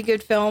it's a pretty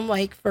good film.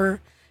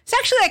 It's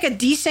actually like a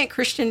decent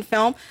Christian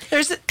film.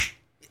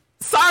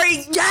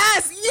 Sorry,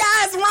 yes,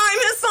 rhyme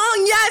his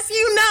song, yes,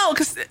 you know.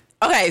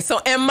 Okay, so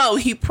Mo,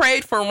 he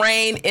prayed for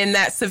rain in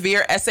that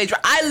severe SA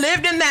drought. I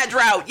lived in that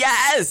drought,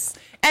 yes.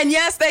 And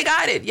yes, they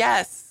got it,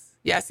 yes.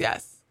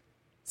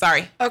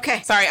 Sorry.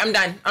 Okay. Sorry, I'm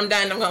done. I'm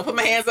going to put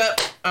my hands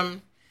up.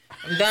 I'm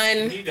done.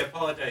 You need to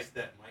apologize to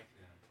that Mike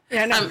now.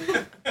 Yeah,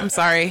 no. I'm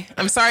sorry.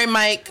 I'm sorry,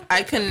 Mike.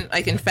 I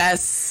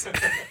confess.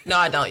 No,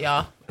 I don't,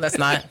 y'all. Let's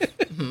not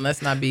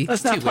be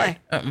Let's not too play.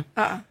 weird.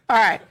 All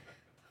right.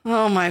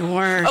 Oh my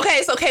word.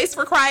 Okay, so Case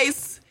for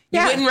Christ.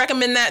 You wouldn't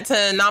recommend that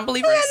to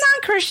non-believers? Well,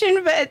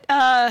 non-Christian, but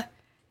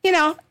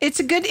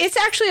it's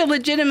actually a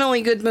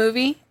legitimately good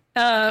movie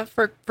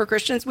for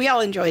Christians. We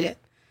all enjoyed it.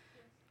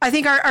 I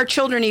think our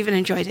children even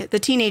enjoyed it. The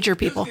teenager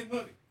people.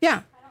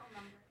 Yeah.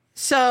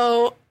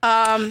 So,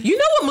 you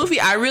know what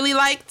movie I really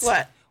liked?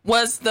 What?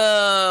 Was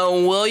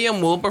the William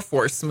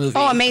Wilberforce movie.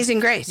 Oh, Amazing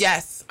Grace.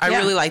 Yes, I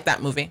really like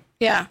that movie.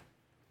 Yeah.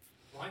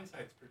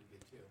 Blindside's pretty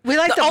good too. We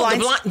like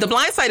The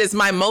Blind Side is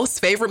my most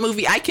favorite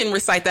movie. I can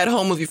recite that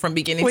whole movie from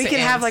beginning to end. We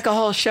can have like a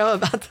whole show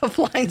about The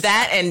Blind Side.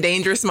 That and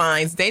Dangerous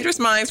Minds. Dangerous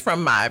Minds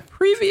from my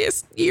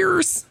previous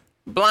years.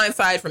 Blind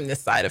Side from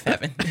this side of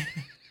heaven.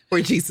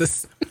 Or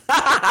Jesus.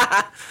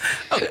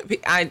 Okay,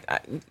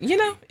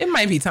 it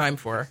might be time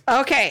for.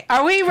 Okay,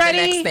 are we ready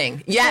the next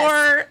thing? Yes.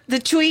 for the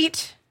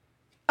tweet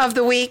of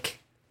the week?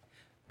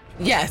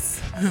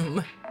 Yes.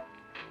 I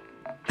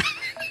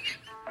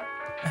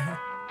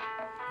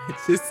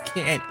just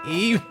can't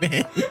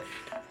even.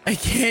 I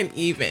can't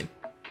even.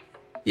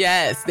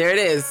 Yes, there it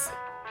is.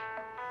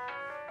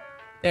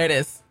 There it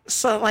is.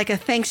 So like a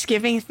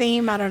Thanksgiving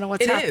theme. I don't know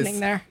what's happening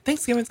there.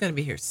 Thanksgiving's going to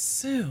be here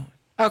soon.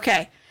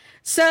 Okay.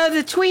 So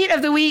the tweet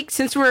of the week,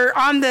 since we're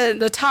on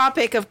the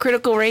topic of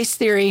critical race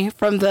theory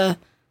from the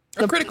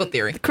critical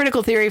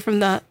theory from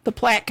the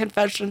Platt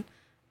Confession,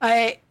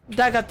 I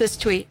dug up this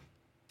tweet.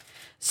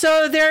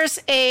 So there's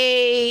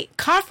a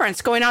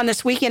conference going on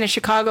this weekend in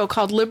Chicago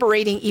called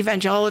Liberating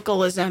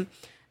Evangelicalism,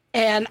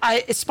 and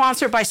it's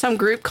sponsored by some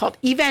group called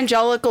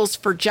Evangelicals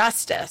for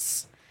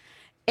Justice.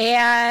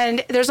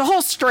 And there's a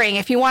whole string.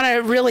 If you want to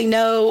really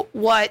know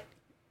what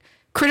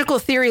critical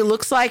theory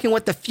looks like and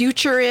what the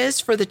future is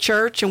for the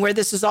church and where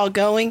this is all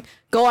going,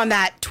 go on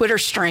that Twitter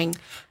string.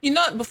 You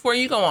know, before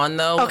you go on,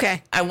 though,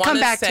 okay, I want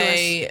to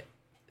say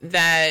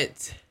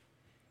that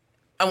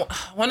I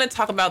want to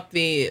talk about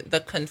the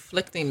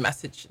conflicting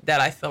message that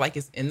I feel like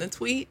is in the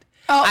tweet.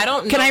 Oh, I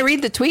don't know. Can I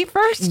read the tweet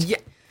first? Yeah.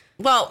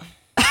 Well,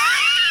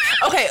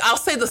 okay, I'll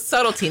say the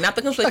subtlety, not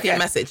the conflicting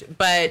message,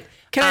 but...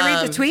 Can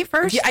I read the tweet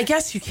first? Yeah, I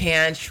guess you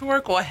can.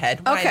 Sure, go ahead.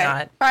 Why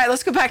not? All right,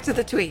 let's go back to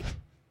the tweet.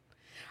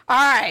 All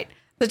right.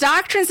 The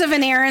doctrines of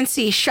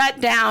inerrancy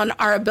shut down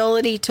our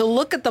ability to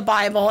look at the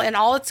Bible in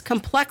all its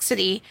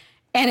complexity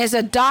and is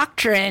a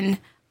doctrine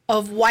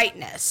of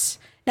whiteness.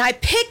 Now, I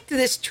picked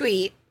this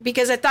tweet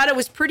because I thought it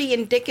was pretty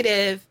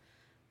indicative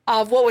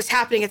of what was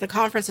happening at the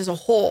conference as a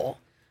whole,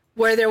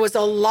 where there was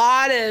a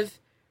lot of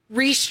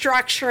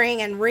restructuring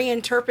and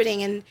reinterpreting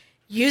and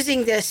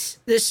using this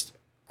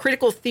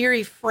critical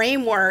theory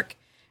framework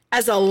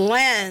as a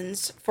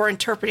lens for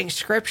interpreting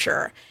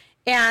scripture.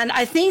 And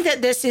I think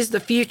that this is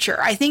the future.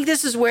 I think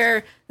this is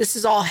where this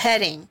is all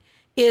heading,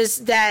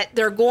 is that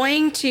they're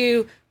going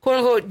to, quote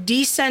unquote,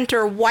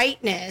 decenter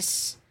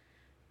whiteness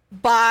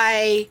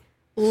by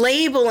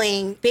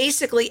labeling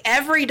basically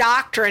every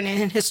doctrine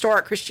in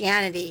historic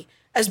Christianity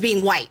as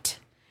being white,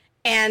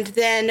 and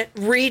then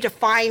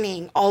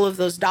redefining all of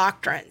those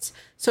doctrines.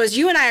 So as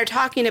you and I are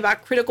talking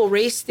about critical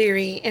race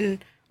theory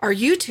in our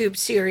YouTube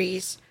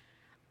series,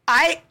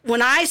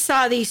 when I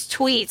saw these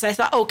tweets, I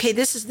thought, okay,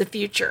 this is the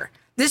future.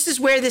 This is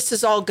where this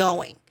is all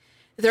going.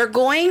 They're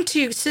going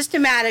to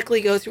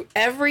systematically go through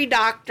every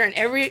doctrine,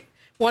 every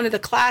one of the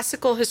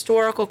classical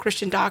historical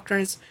Christian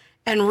doctrines,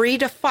 and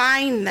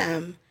redefine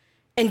them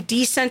and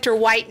decenter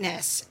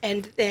whiteness,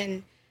 and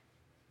then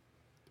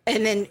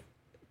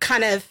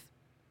kind of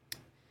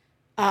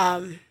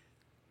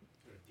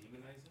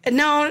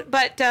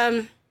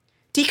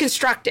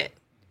deconstruct it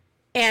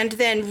and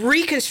then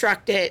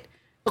reconstruct it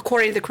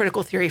according to the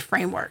critical theory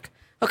framework.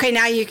 Okay,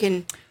 now you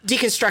can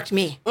deconstruct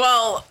me.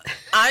 Well,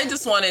 I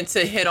just wanted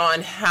to hit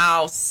on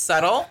how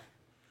subtle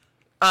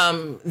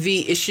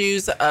the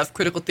issues of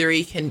critical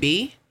theory can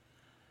be,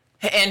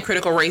 and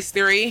critical race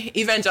theory.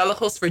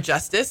 Evangelicals for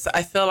Justice,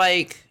 I feel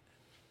like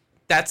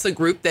that's a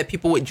group that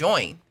people would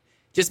join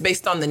just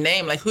based on the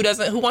name. Like,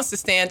 who wants to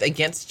stand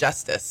against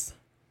justice?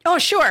 Oh,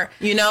 sure.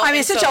 You know, I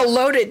mean, it's such a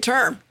loaded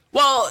term.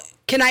 Well,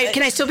 can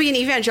I still be an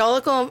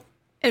evangelical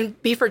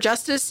and be for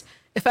justice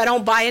if I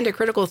don't buy into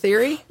critical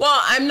theory?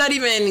 Well, I'm not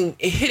even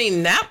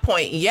hitting that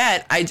point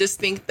yet. I just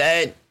think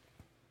that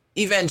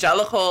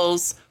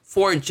evangelicals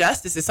for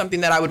justice is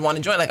something that I would want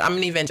to join. Like, I'm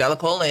an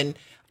evangelical and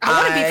I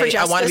want to be for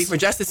justice. I want to be for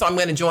justice, so I'm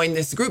going to join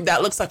this group.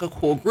 That looks like a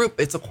cool group.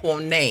 It's a cool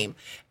name.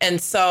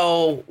 And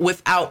so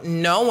without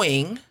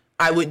knowing,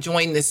 I would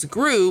join this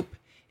group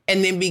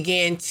and then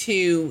begin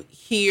to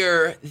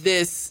hear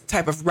this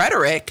type of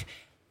rhetoric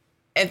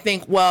and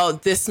think, well,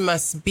 this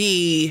must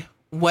be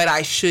what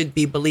I should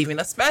be believing,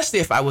 especially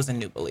if I was a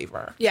new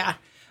believer. Yeah.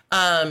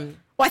 Well,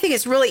 I think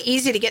it's really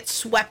easy to get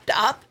swept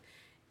up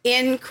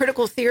in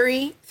critical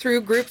theory through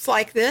groups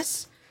like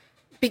this,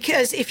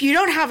 because if you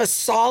don't have a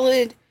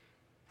solid,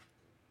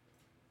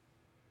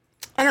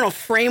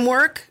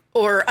 framework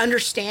or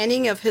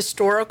understanding of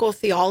historical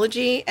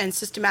theology and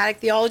systematic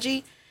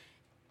theology,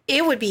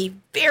 it would be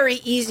very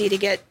easy to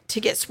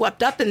get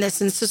swept up in this.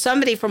 And so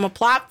somebody from a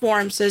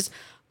platform says,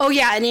 oh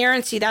yeah,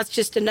 inerrancy, that's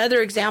just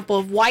another example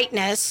of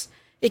whiteness.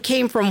 It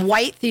came from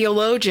white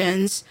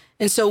theologians,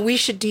 and so we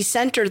should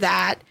decenter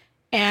that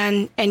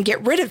and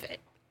get rid of it.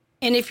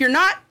 And if you're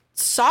not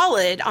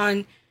solid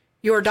on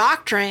your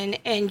doctrine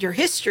and your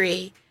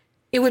history,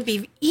 it would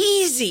be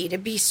easy to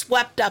be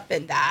swept up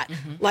in that.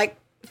 Mm-hmm. Like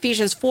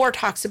Ephesians 4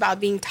 talks about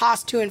being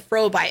tossed to and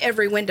fro by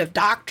every wind of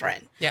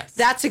doctrine. Yes.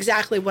 That's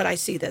exactly what I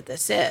see that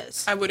this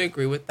is. I would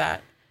agree with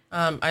that.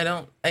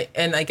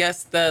 I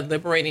guess the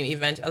liberating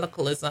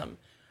evangelicalism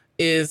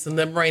is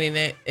liberating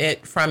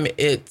it from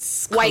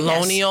its whiteness.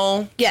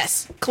 Colonial.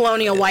 Yes,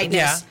 colonial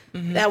whiteness. Yeah.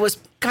 Mm-hmm. That was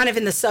kind of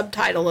in the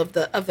subtitle of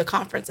the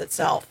conference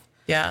itself.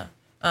 Yeah.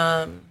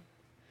 Shut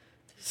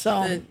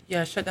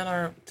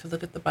down to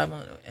look at the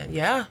Bible. And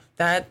yeah,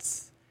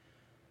 that's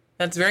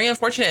very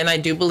unfortunate. And I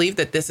do believe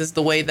that this is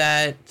the way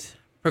that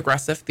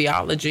progressive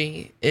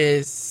theology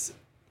is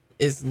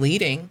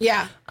leading.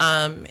 Yeah.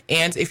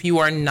 And if you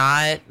are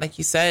not, like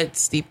you said,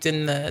 steeped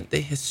in the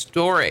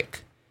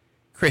historic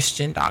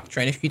Christian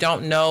doctrine, if you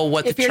don't know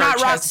what the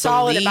church has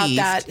believed about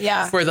that,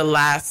 yeah, for the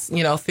last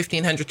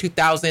 1,500,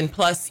 2,000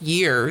 plus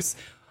years,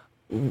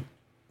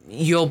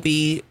 you'll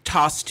be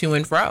tossed to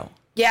and fro.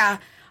 Yeah.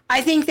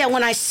 I think that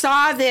when I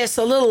saw this,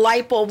 a little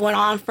light bulb went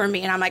on for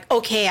me, and I'm like,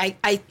 okay,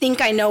 I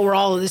think I know where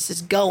all of this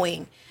is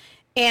going.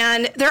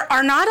 And there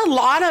are not a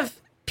lot of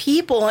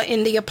people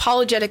in the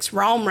apologetics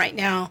realm right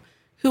now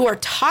who are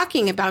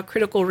talking about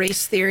critical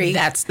race theory.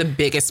 That's the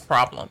biggest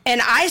problem.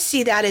 And I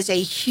see that as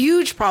a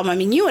huge problem. I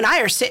mean, you and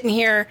I are sitting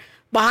here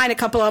behind a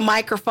couple of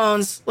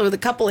microphones with a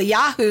couple of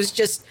yahoos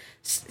just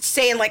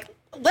saying, like,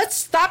 let's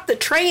stop the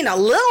train a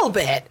little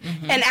bit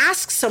and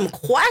ask some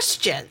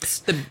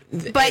questions.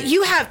 But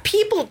you have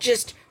people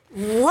just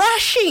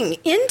rushing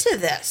into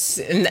this.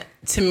 And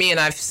to me, and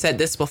I've said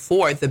this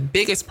before, the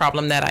biggest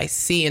problem that I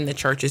see in the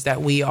church is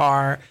that we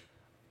are,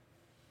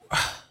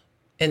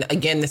 and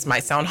again, this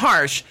might sound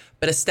harsh,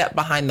 but a step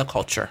behind the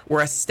culture.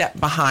 We're a step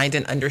behind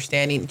in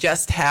understanding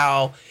just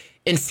how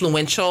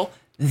influential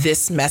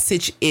this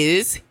message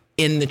is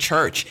in the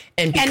church.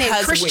 And because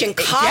in Christian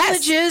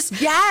colleges.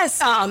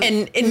 Yes.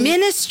 And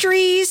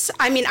ministries.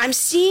 I mean, I'm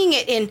seeing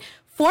it in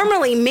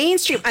formerly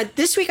mainstream.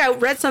 This week I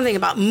read something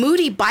about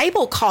Moody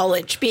Bible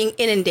College being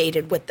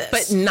inundated with this.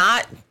 But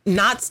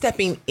not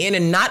stepping in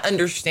and not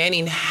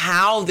understanding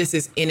how this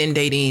is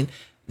inundating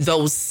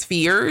those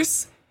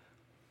spheres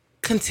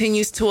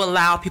continues to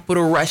allow people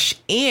to rush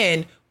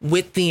in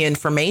with the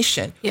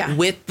information,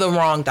 with the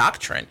wrong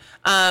doctrine.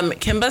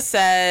 Kimba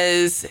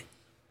says,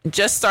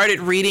 just started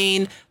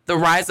reading The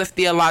Rise of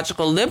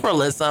Theological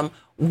Liberalism.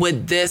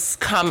 Would this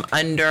come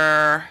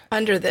under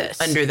this?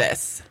 Under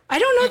this. I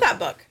don't know that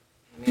book.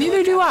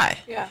 Neither do I.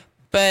 Yeah.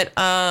 But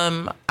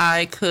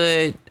I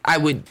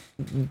would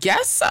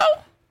guess so.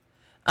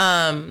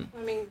 I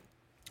mean,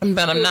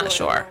 but I'm not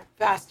sure.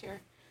 Fast here.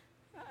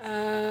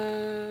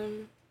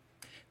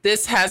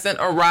 this hasn't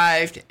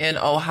arrived in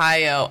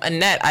Ohio.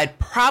 Annette, I'd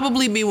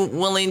probably be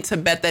willing to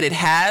bet that it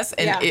has,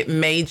 and it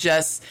may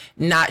just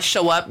not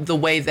show up the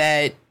way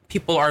that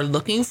people are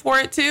looking for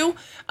it to.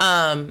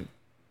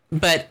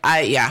 But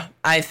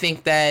I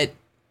think that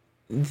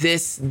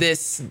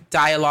this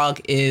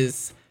dialogue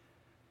is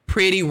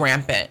pretty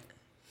rampant.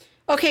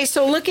 Okay,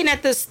 so looking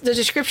at the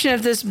description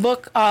of this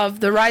book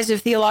of The Rise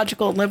of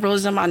Theological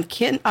Liberalism on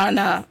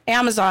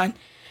Amazon,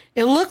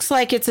 it looks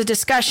like it's a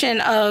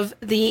discussion of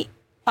the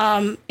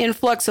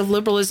influx of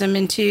liberalism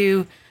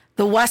into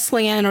the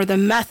Wesleyan or the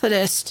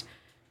Methodist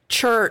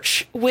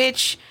Church,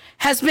 which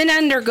has been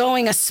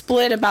undergoing a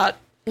split about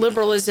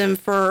liberalism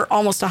for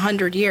almost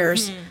 100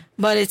 years,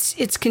 but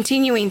it's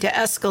continuing to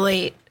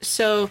escalate.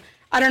 So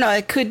I don't know,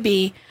 it could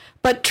be.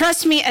 But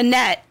trust me,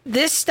 Annette,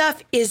 this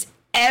stuff is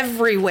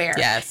everywhere.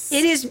 Yes.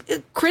 It is.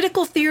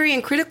 Critical theory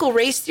and critical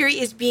race theory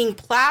is being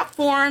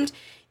platformed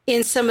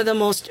in some of the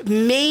most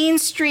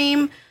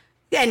mainstream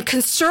and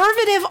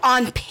conservative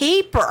on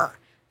paper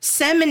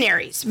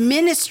seminaries,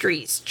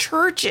 ministries,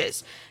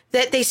 churches,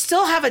 that they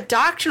still have a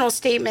doctrinal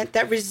statement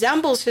that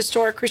resembles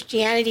historic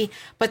Christianity,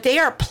 but they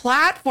are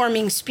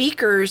platforming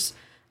speakers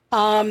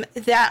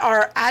that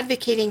are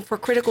advocating for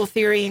critical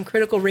theory and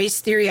critical race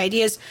theory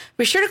ideas.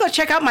 Be sure to go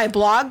check out my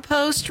blog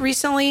post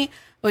recently. It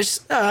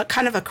was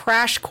kind of a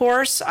crash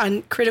course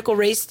on critical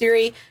race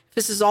theory.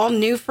 This is all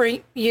new for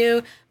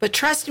you, but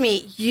trust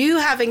me, you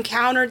have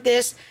encountered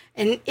this,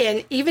 and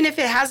even if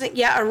it hasn't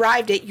yet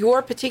arrived at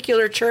your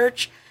particular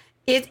church,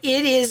 it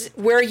is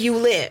where you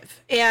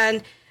live.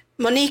 And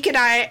Monique and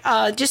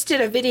I just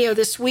did a video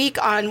this week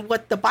on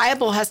what the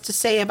Bible has to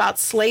say about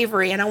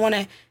slavery. And I want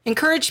to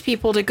encourage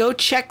people to go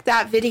check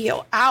that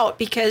video out,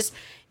 because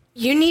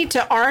you need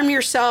to arm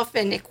yourself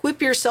and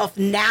equip yourself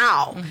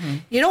now.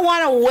 You don't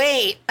want to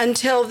wait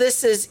until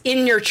this is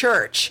in your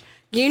church.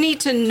 You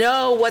need to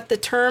know what the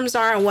terms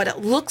are and what it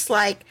looks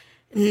like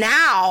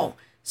now,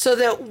 so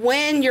that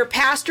when your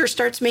pastor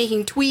starts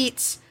making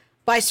tweets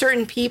by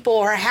certain people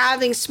or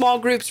having small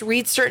groups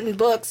read certain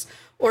books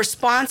or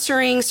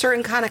sponsoring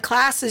certain kind of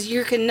classes,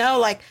 you can know,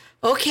 like,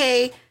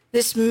 okay,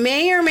 this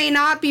may or may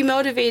not be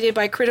motivated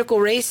by critical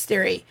race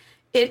theory.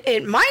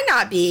 It might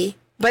not be,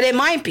 but it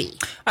might be.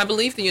 I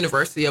believe the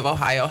University of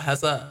Ohio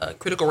has a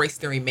critical race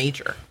theory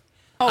major.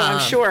 Oh, I'm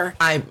sure.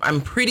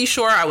 I'm pretty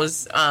sure. I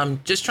was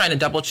just trying to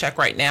double check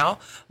right now.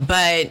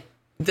 But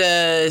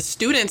the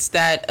students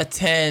that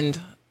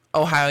attend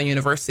Ohio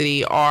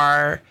University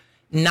are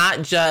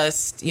not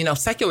just,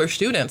 secular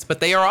students, but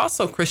they are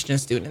also Christian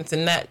students.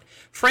 And that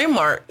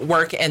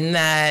framework and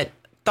that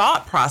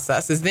thought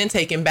process is then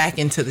taken back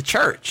into the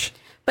church.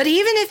 But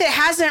even if it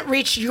hasn't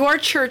reached your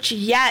church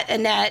yet,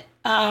 Annette,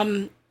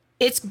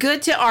 it's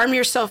good to arm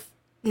yourself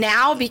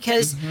now,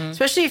 because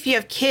especially if you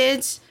have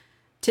kids,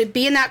 to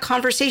be in that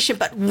conversation.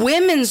 But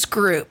women's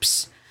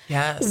groups,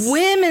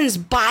 women's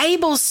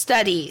Bible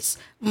studies,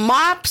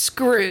 MOPS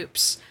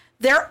groups,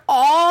 they're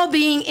all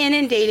being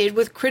inundated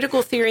with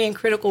critical theory and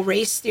critical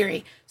race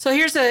theory. So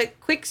here's a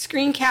quick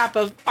screen cap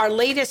of our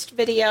latest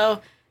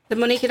video that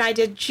Monique and I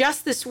did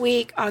just this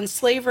week on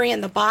slavery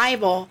and the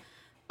Bible.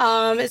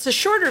 It's a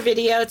shorter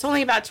video. It's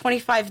only about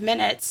 25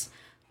 minutes,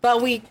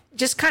 but we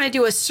just kind of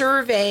do a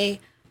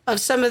survey of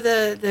some of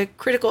the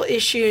critical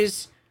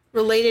issues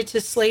related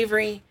to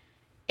slavery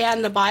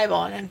and the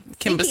Bible. And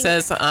Kimba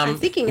says, I'm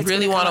thinking it's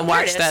really want to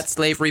watch that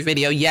slavery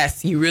video.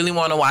 Yes, you really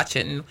want to watch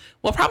it. And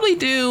we'll probably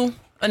do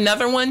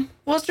another one.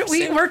 Well,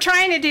 we're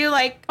trying to do,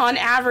 like, on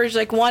average,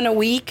 like one a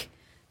week.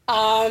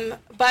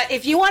 But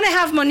if you want to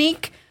have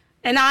Monique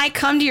and I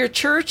come to your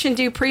church and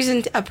do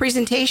a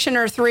presentation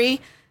or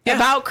three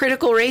about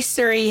critical race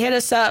theory, hit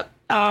us up.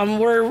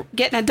 We're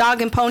getting a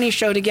dog and pony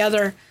show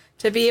together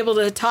to be able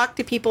to talk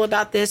to people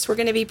about this. We're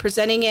going to be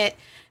presenting it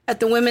at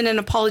the Women in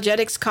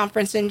Apologetics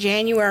Conference in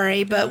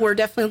January, but we're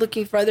definitely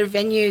looking for other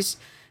venues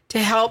to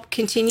help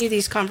continue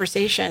these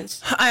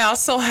conversations. I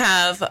also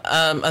have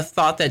a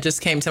thought that just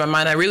came to my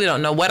mind. I really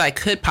don't know what I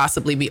could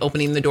possibly be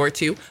opening the door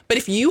to, but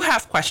if you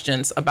have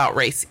questions about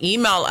race,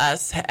 email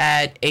us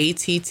at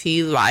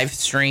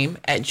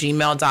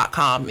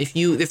attlivestream@gmail.com.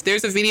 If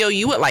there's a video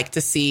you would like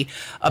to see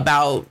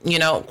about,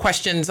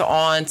 questions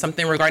on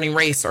something regarding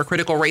race or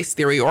critical race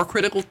theory or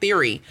critical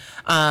theory,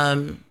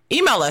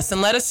 email us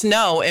and let us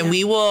know, and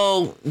we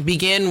will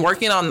begin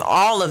working on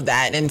all of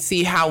that and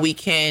see how we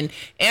can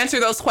answer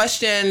those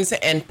questions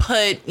and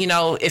put,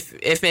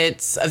 if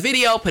it's a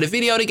video, put a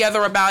video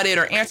together about it,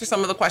 or answer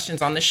some of the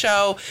questions on the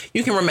show.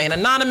 You can remain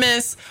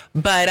anonymous,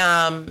 but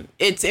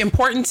it's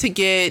important to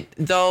get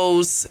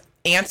those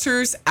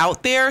answers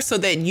out there so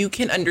that you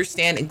can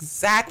understand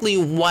exactly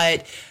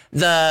what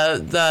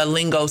the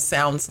lingo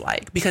sounds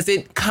like, because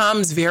it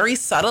comes very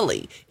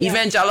subtly.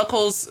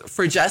 Evangelicals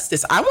for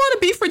justice. I want to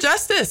be for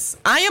justice.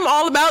 I am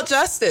all about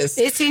justice.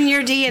 It's in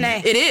your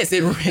DNA. It is.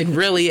 It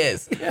really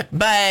is.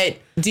 But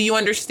do you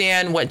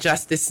understand what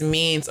justice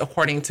means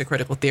according to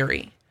critical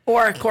theory?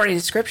 Or according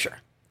to scripture?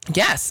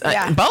 Yes.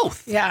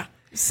 Both. Yeah.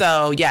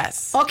 So,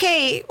 yes.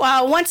 Okay.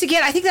 Well, once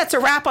again, I think that's a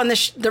wrap on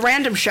the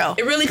random show.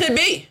 It really could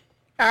be.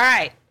 All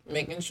right.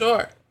 Making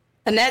sure.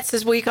 Annette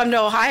says, will you come to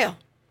Ohio?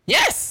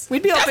 Yes.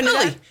 We'd be open to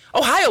that.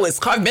 Ohio is,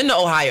 I've been to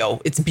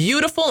Ohio. It's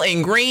beautiful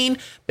and green,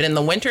 but in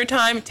the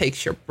wintertime, it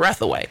takes your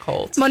breath away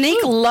cold.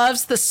 Monique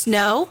loves the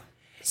snow,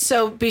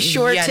 so be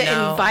sure to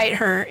invite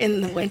her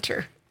in the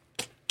winter.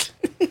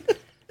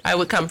 I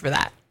would come for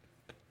that.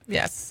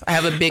 Yes. I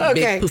have a big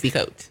poofy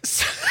coat.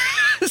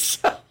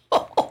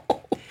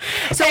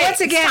 So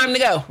once again, it's time to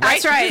go.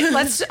 Right? That's right.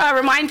 Let's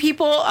remind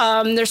people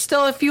there's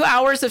still a few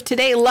hours of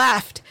today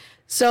left.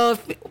 So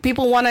if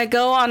people want to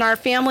go on our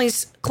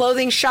family's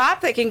clothing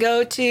shop, they can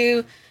go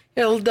to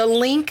the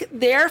link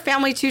there,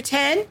 Family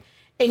 210,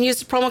 and use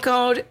the promo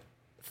code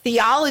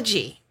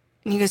Theology,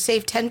 and you can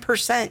save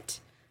 10%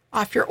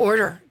 off your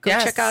order. Go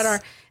check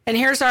out and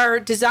here's our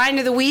design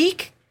of the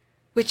week,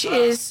 which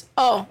is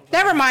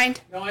never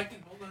mind. No, I can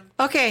hold on.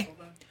 Okay.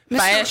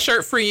 Buy a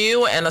shirt for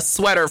you and a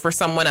sweater for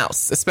someone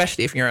else,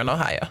 especially if you're in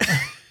Ohio.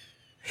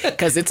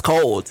 Because it's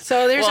cold.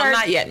 So there's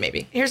not yet,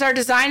 maybe. Here's our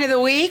design of the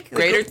week.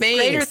 Greater Things.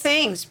 Greater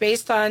Things,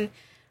 based on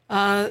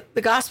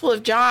the Gospel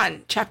of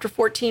John, chapter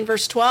 14,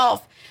 verse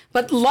 12.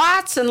 But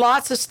lots and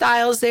lots of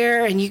styles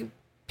there, and you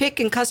pick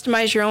and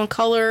customize your own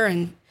color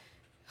and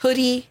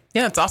hoodie.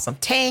 Yeah, it's awesome.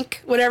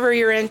 Tank, whatever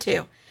you're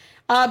into.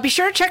 Be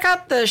sure to check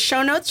out the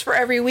show notes for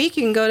every week.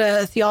 You can go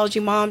to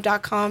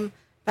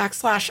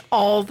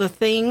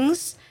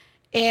theologymom.com/all-the-things.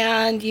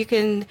 And you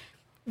can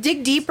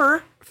dig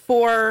deeper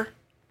for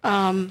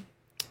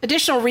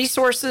additional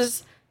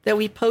resources that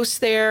we post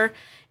there.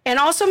 And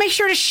also make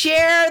sure to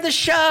share the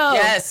show.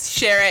 Yes,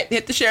 share it.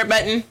 Hit the share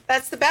button.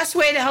 That's the best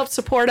way to help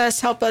support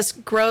us, help us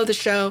grow the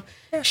show.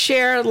 Yeah.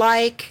 Share,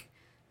 like,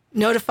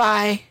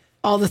 notify,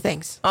 all the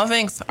things. All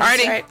things. All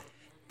righty. Right.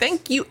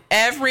 Thank you,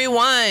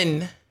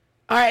 everyone.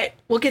 All right.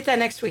 We'll get that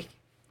next week.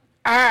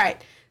 All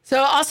right.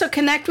 So also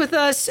connect with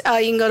us. You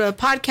can go to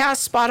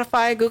podcast,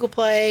 Spotify, Google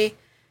Play.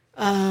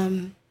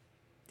 The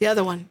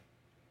other one,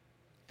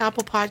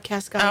 Apple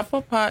Podcast,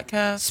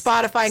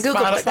 Spotify, and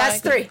Google. That's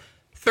 3.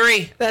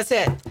 That's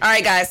it. All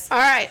right, guys. All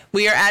right.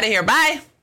 We are out of here. Bye.